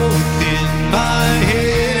 Hold within my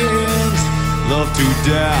hands. Love to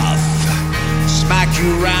death. Smack you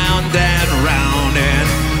round and round and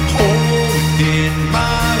hold within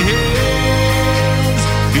my hands.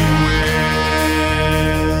 Beware.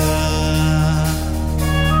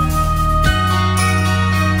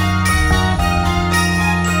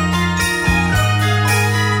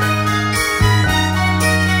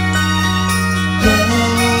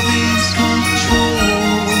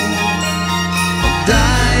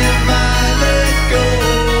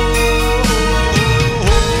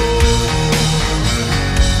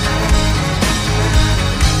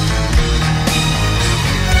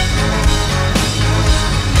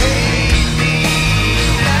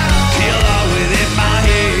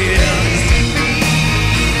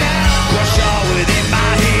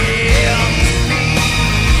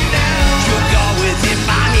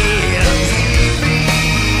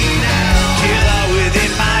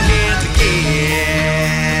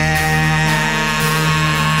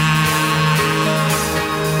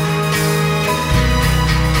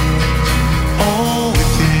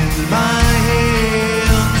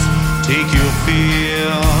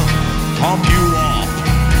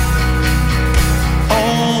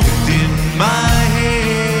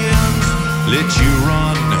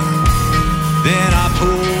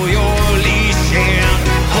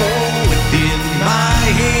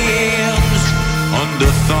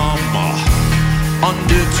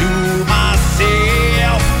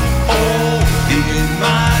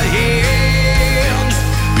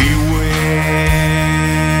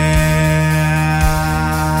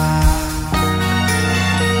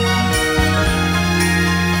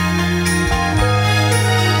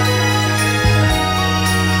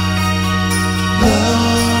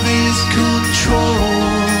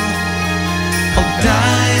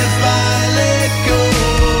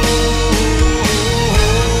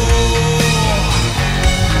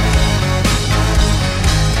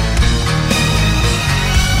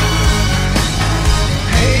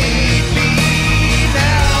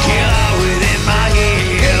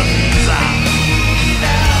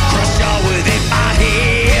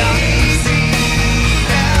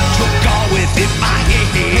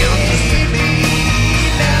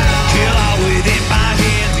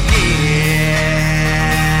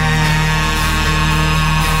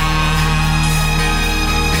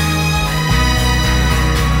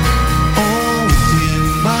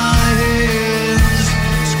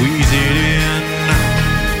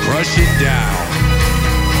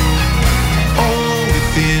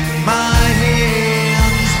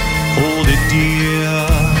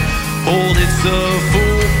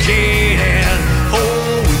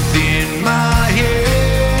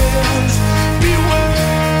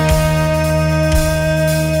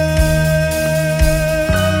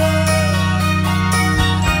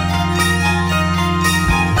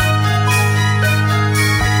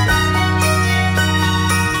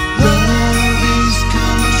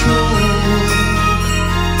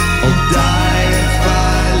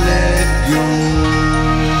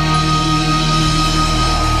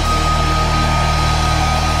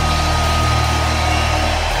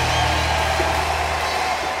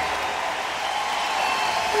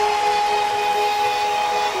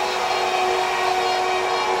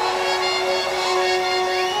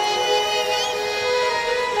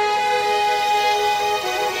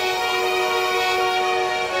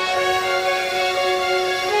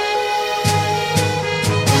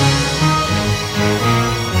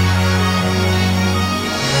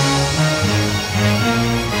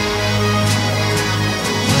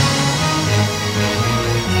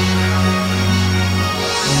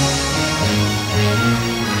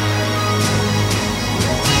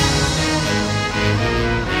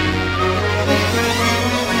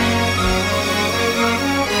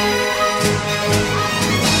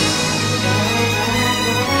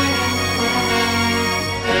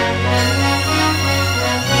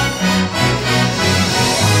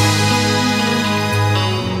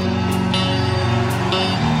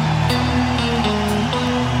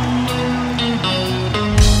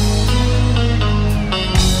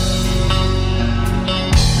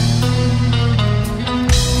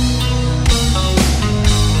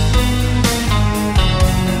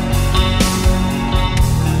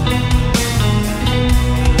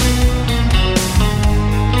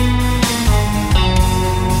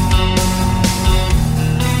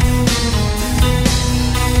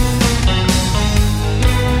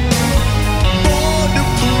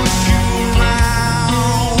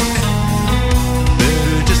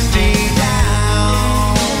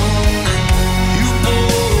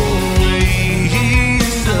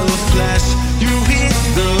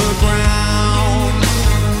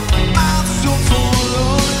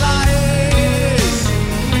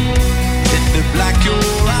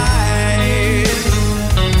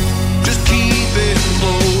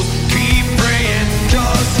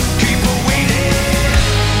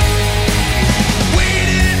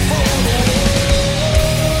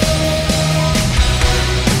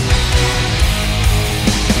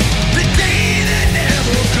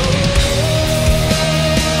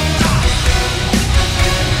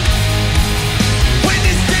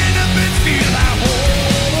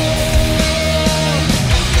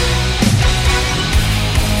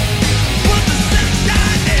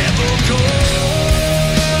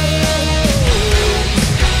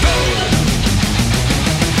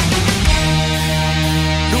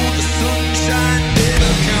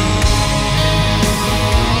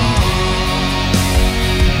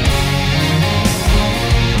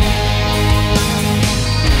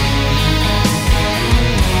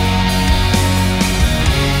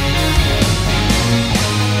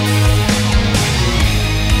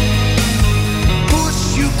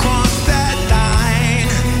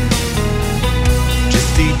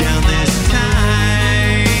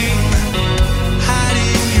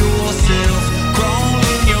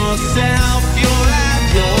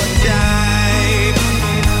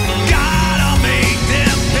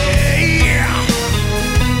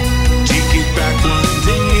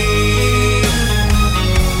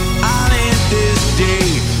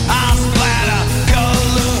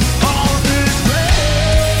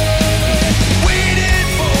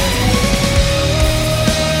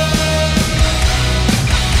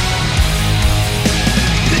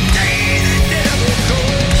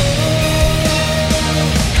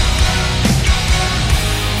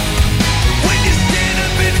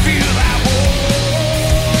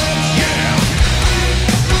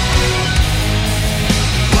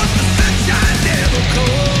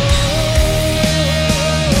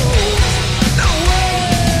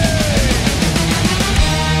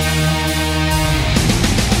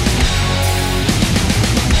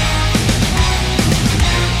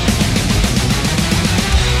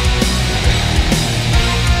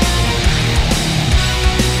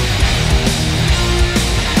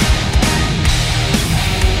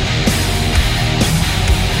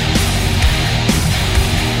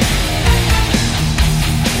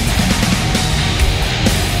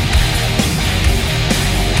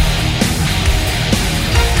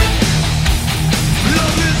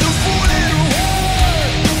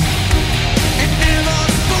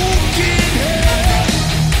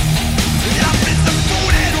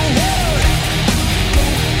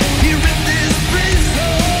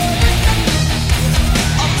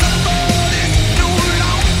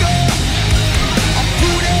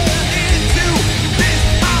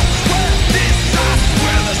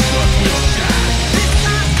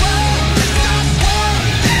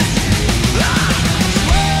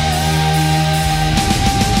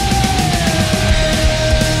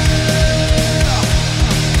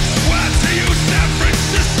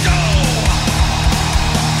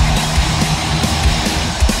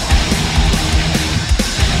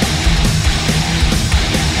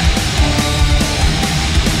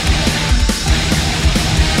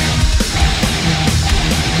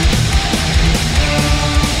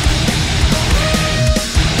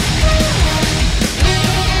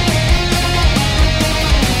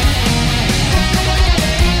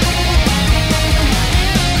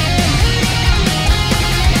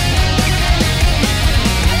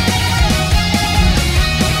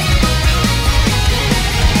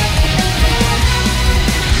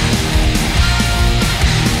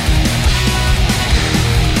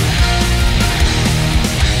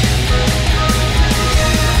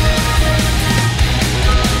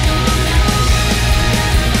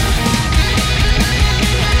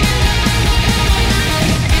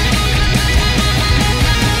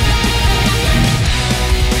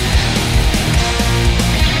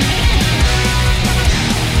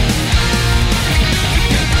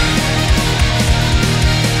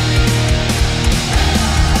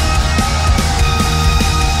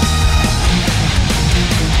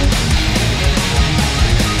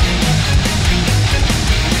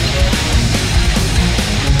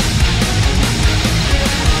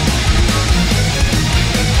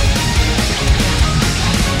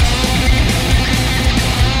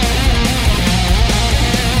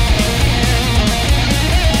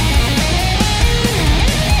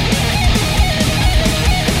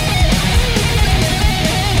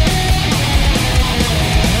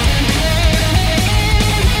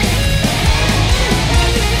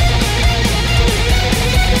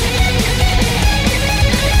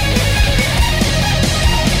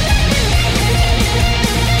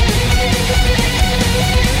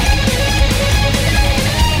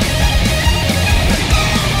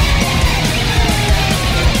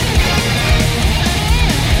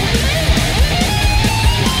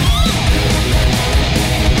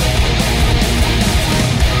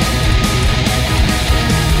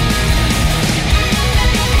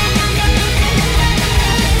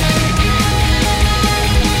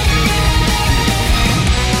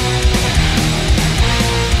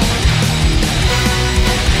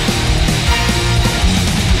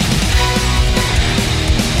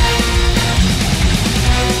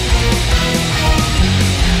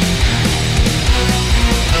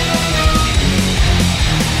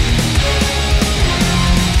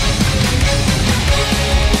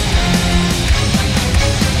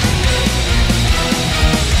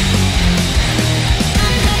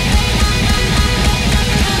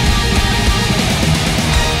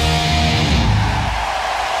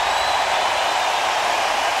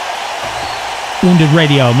 Wounded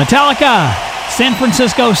Radio. Metallica, San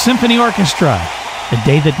Francisco Symphony Orchestra. The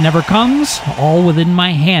Day That Never Comes, All Within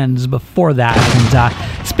My Hands before that.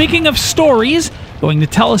 And speaking of stories, going to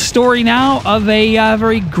tell a story now of a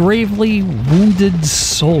very gravely wounded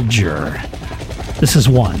soldier. This is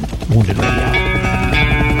one, Wounded Radio.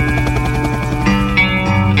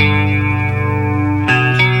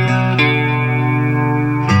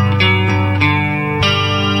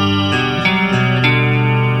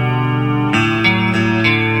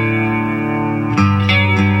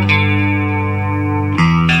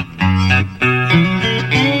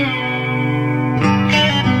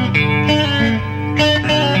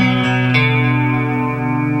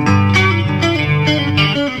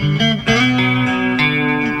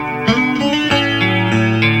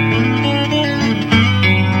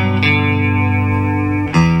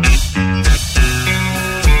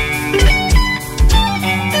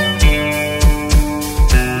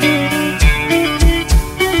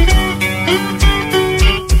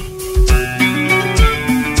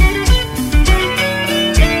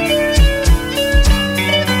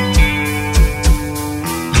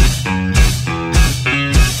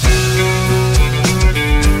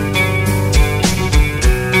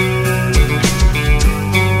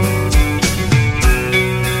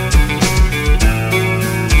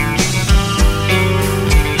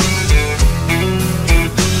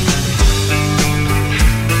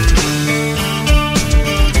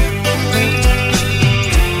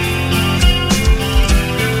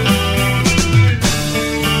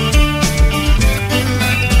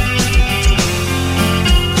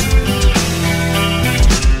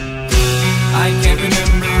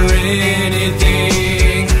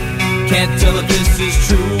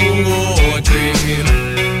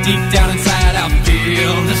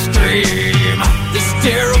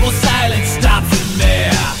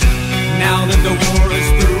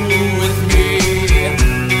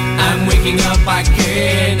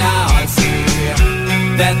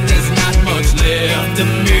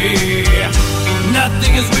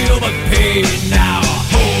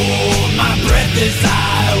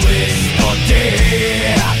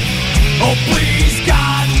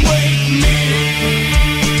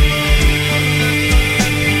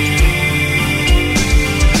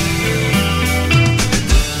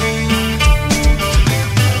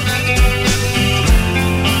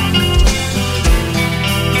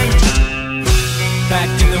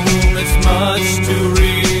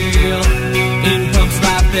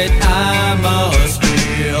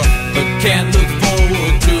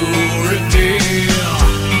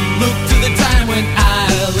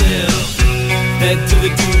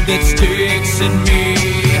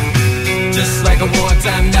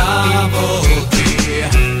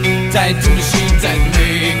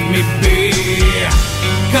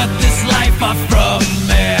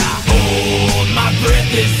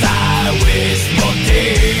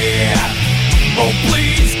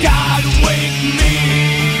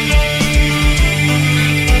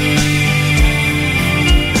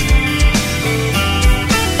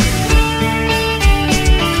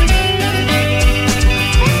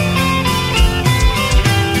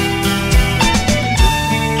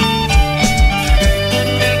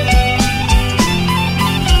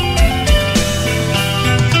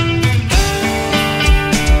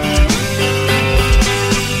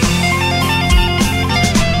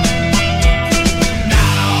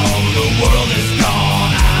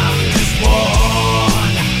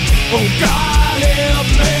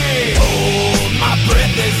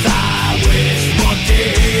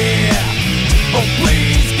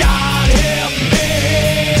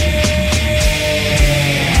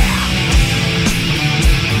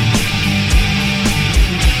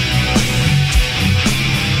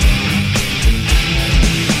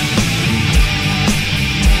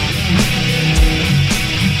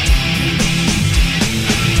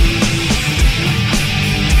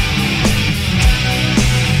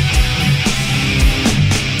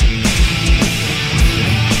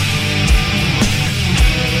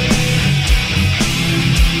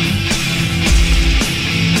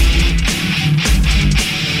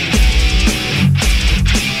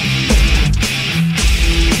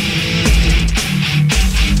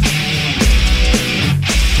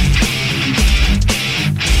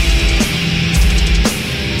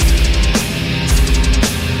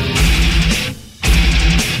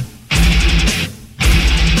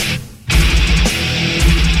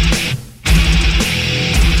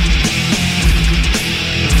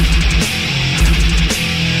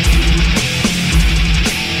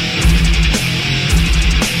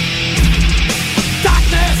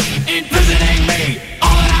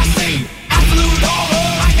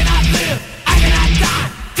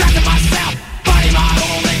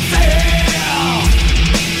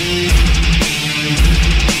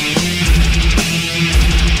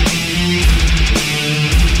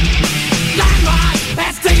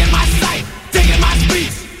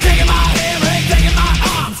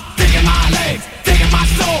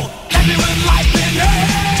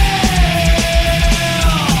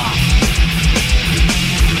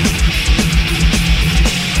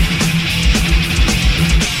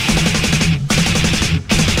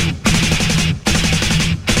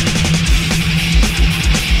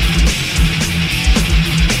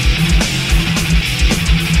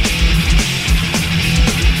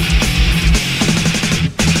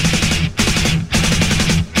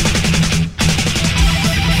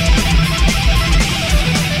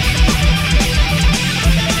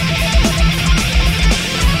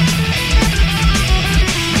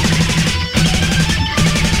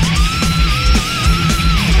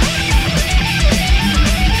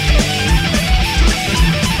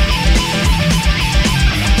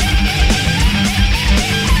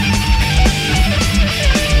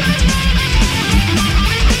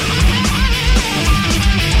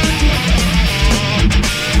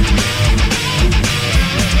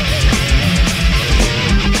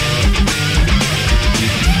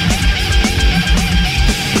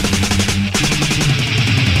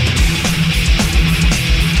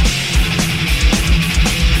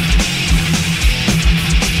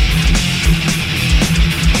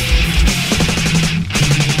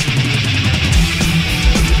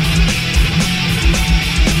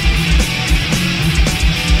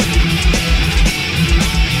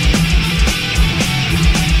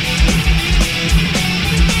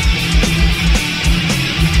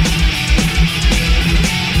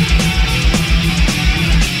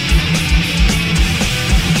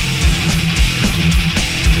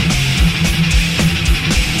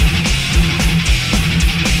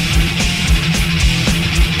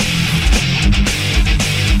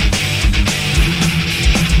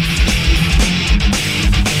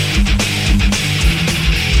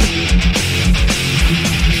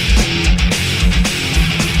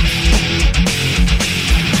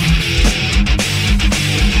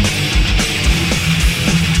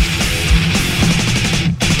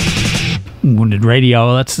 Wounded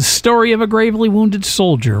Radio, that's the story of a gravely wounded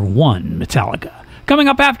soldier, one Metallica. Coming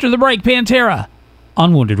up after the break, Pantera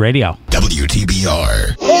on Wounded Radio.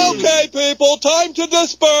 WTBR. Okay, people, time to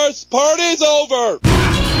disperse. Party's over.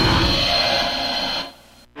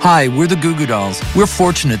 Hi, we're the Goo Goo Dolls. We're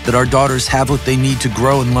fortunate that our daughters have what they need to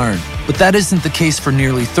grow and learn. But that isn't the case for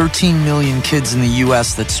nearly 13 million kids in the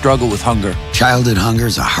U.S. that struggle with hunger. Childhood hunger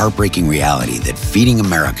is a heartbreaking reality that Feeding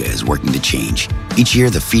America is working to change. Each year,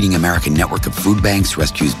 the Feeding America network of food banks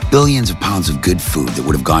rescues billions of pounds of good food that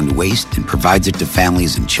would have gone to waste and provides it to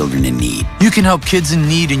families and children in need. You can help kids in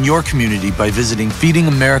need in your community by visiting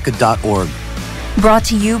feedingamerica.org. Brought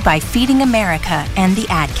to you by Feeding America and the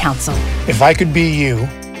Ad Council. If I could be you.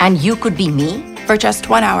 And you could be me? For just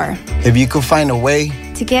 1 hour. If you could find a way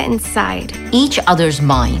to get inside each other's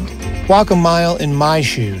mind. Walk a mile in my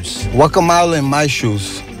shoes. Walk a mile in my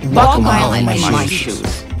shoes. Walk a mile in my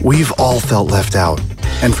shoes. We've all felt left out.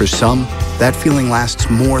 And for some, that feeling lasts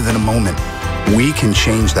more than a moment. We can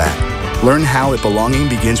change that. Learn how at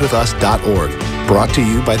belongingbeginswithus.org. Brought to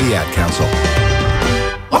you by the Ad Council.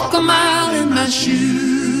 Walk a mile in my shoes.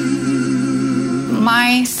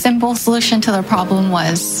 My simple solution to the problem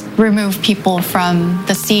was remove people from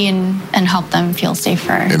the scene and help them feel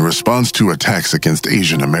safer. In response to attacks against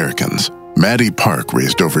Asian Americans, Maddie Park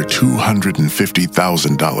raised over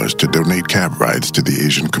 $250,000 to donate cab rides to the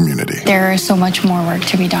Asian community. There is so much more work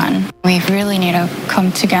to be done. We really need to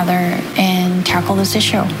come together and tackle this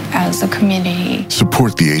issue as a community.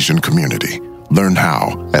 Support the Asian community. Learn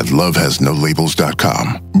how at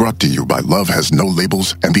lovehasnolabels.com. Brought to you by Love Has No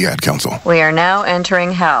Labels and the Ad Council. We are now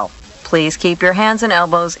entering hell. Please keep your hands and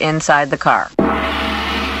elbows inside the car.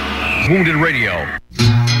 Wounded Radio.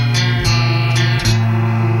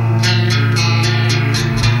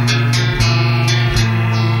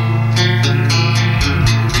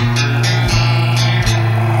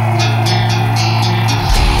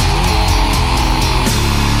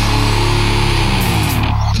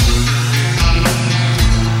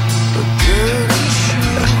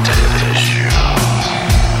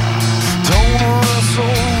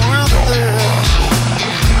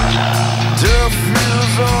 Death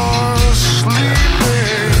is our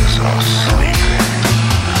sleeping.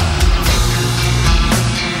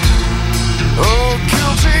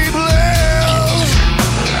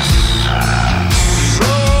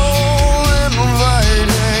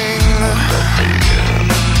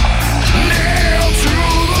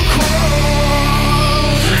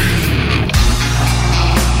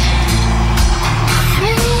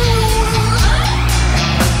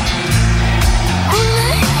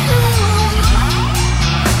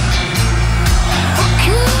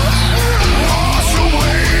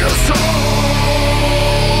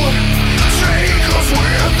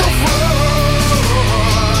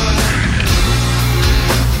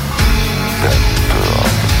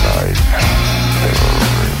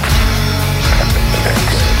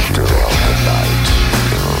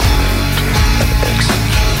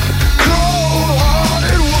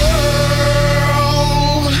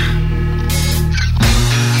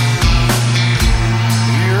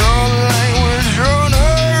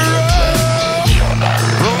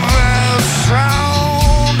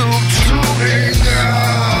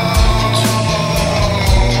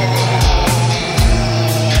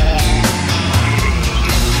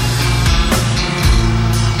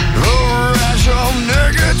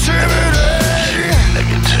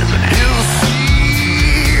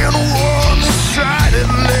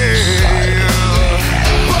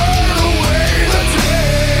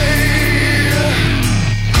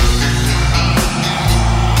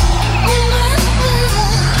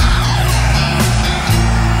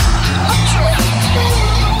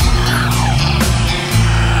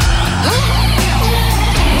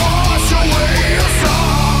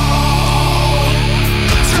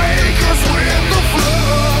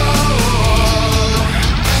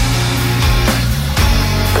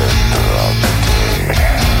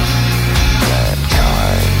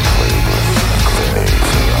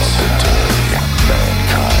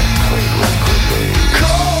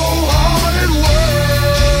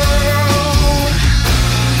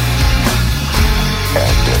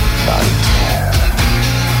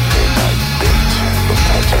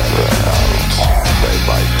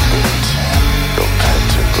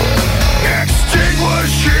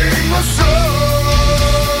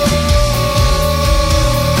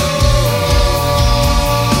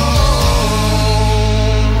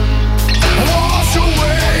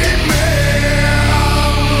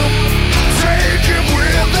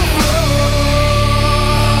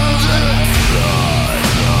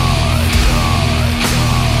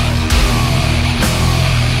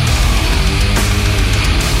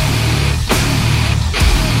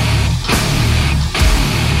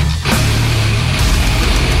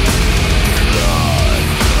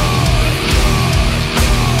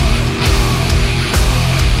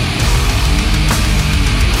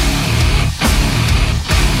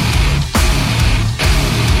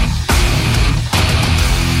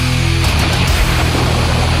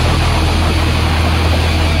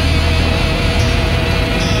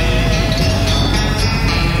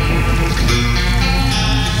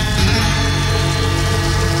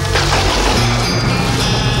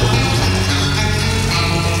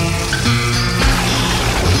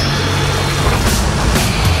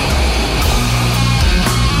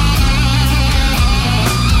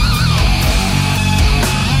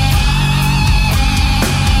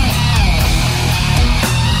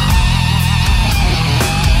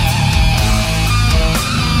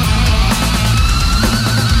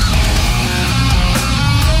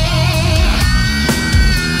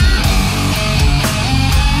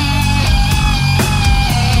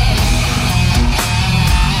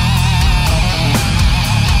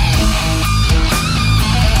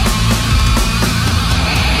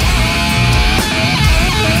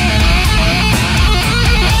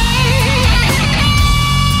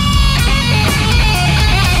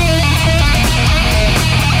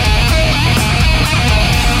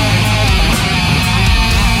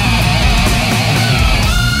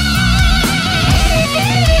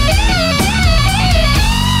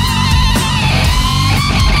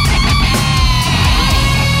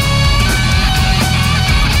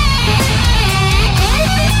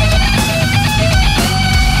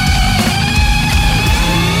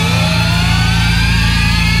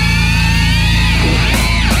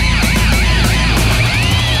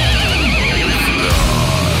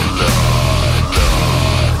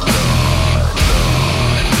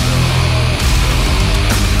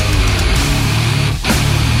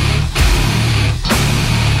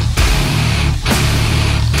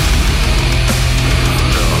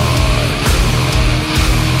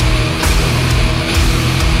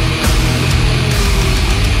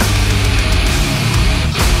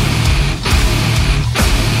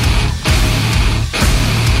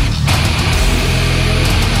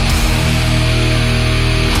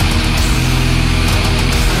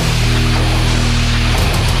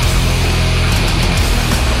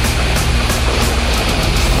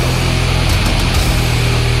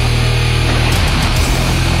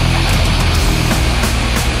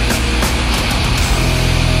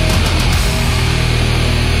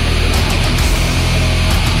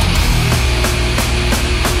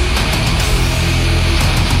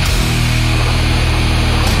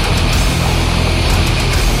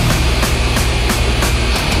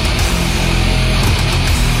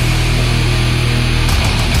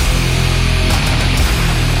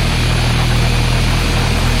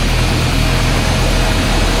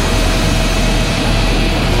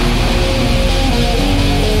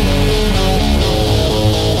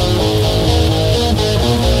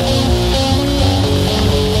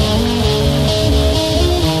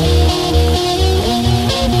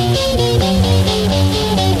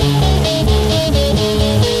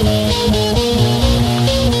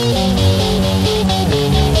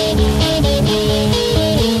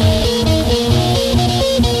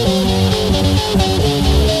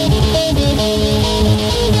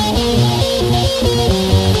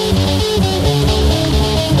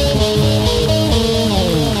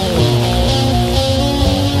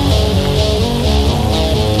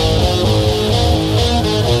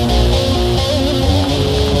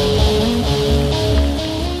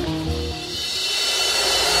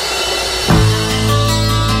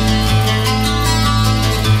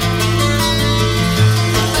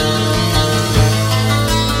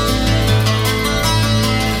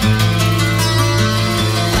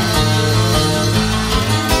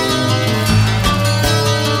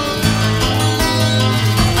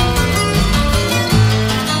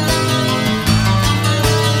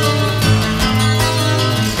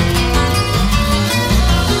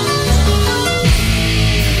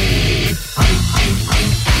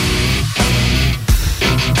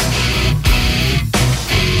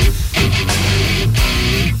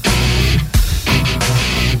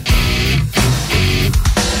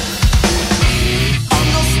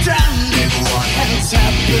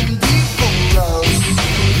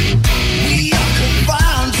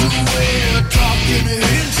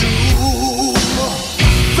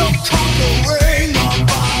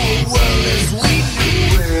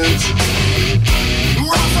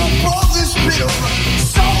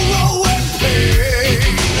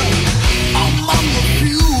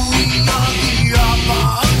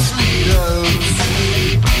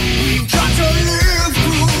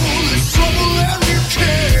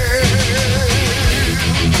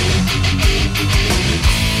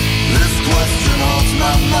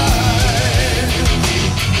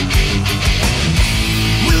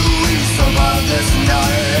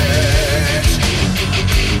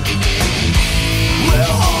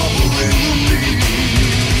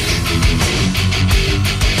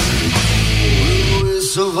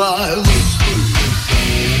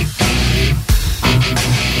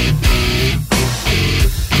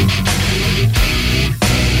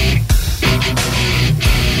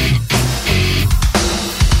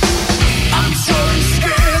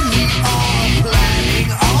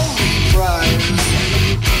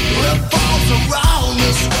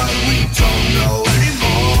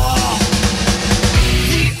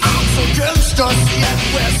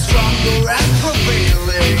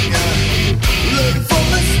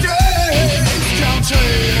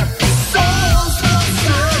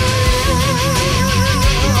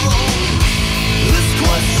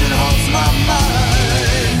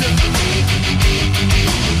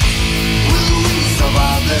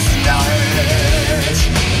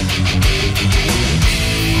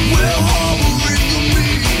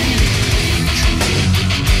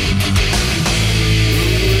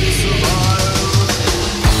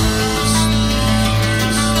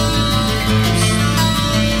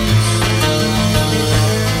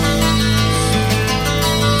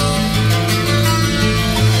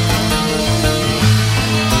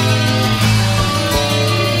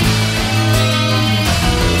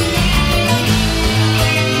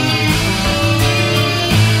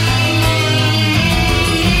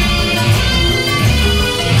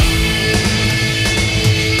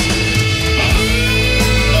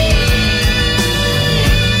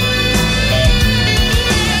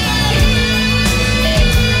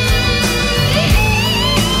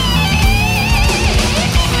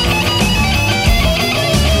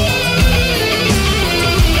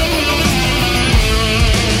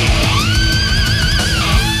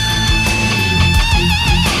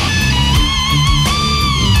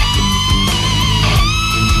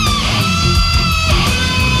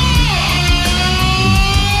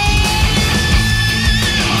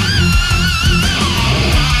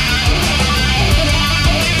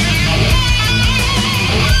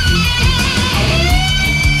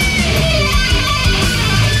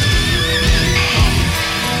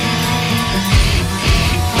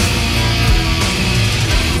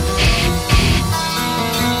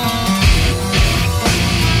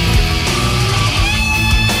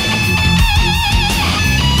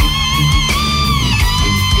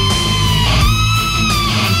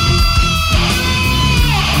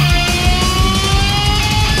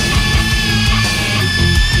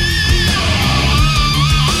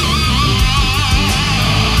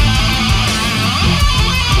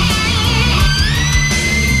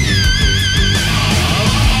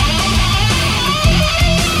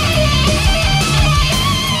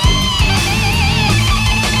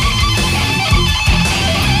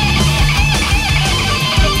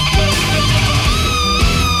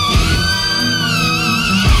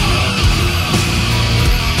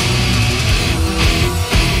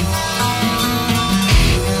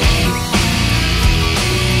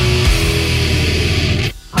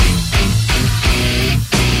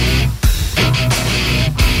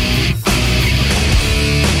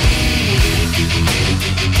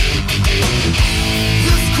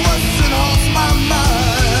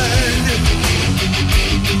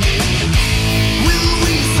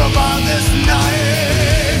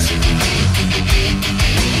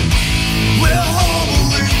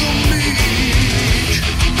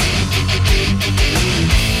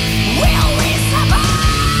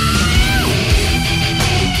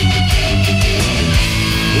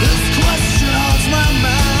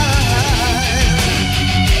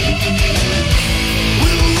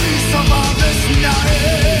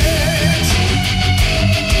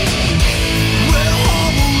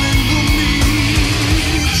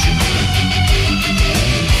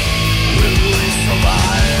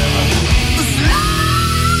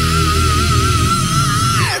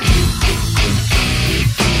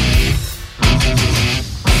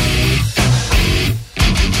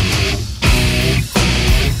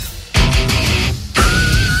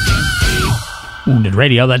 Wounded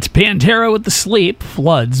Radio, that's Pantera with The Sleep,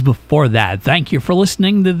 Floods before that. Thank you for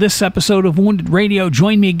listening to this episode of Wounded Radio.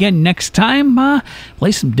 Join me again next time.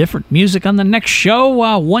 Play some different music on the next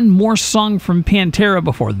show. One more song from Pantera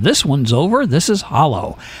before this one's over. This is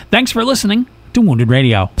Hollow. Thanks for listening to Wounded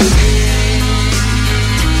Radio.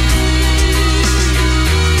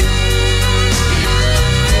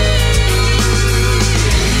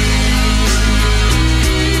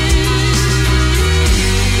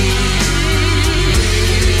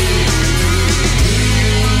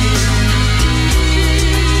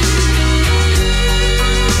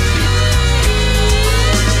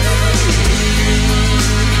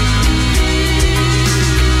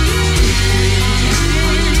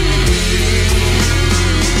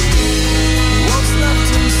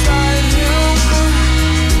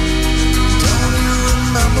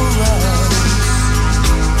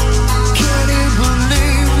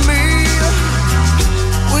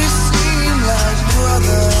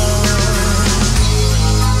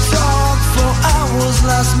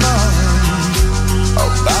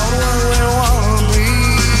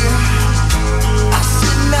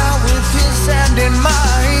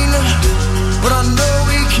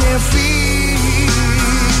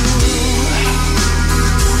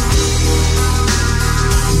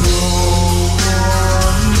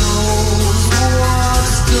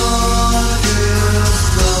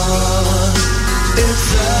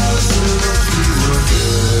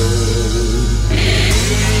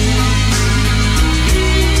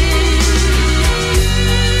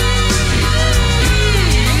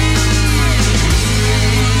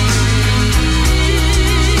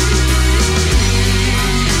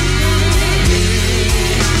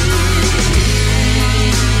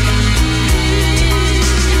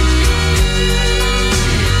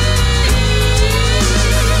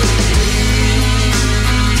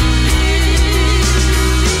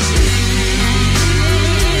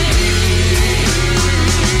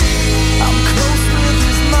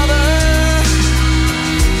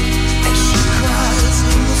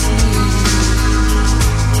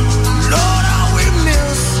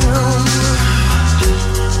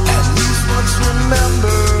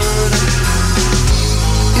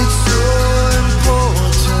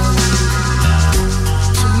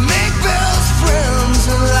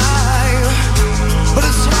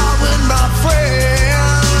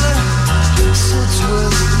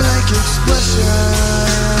 expression.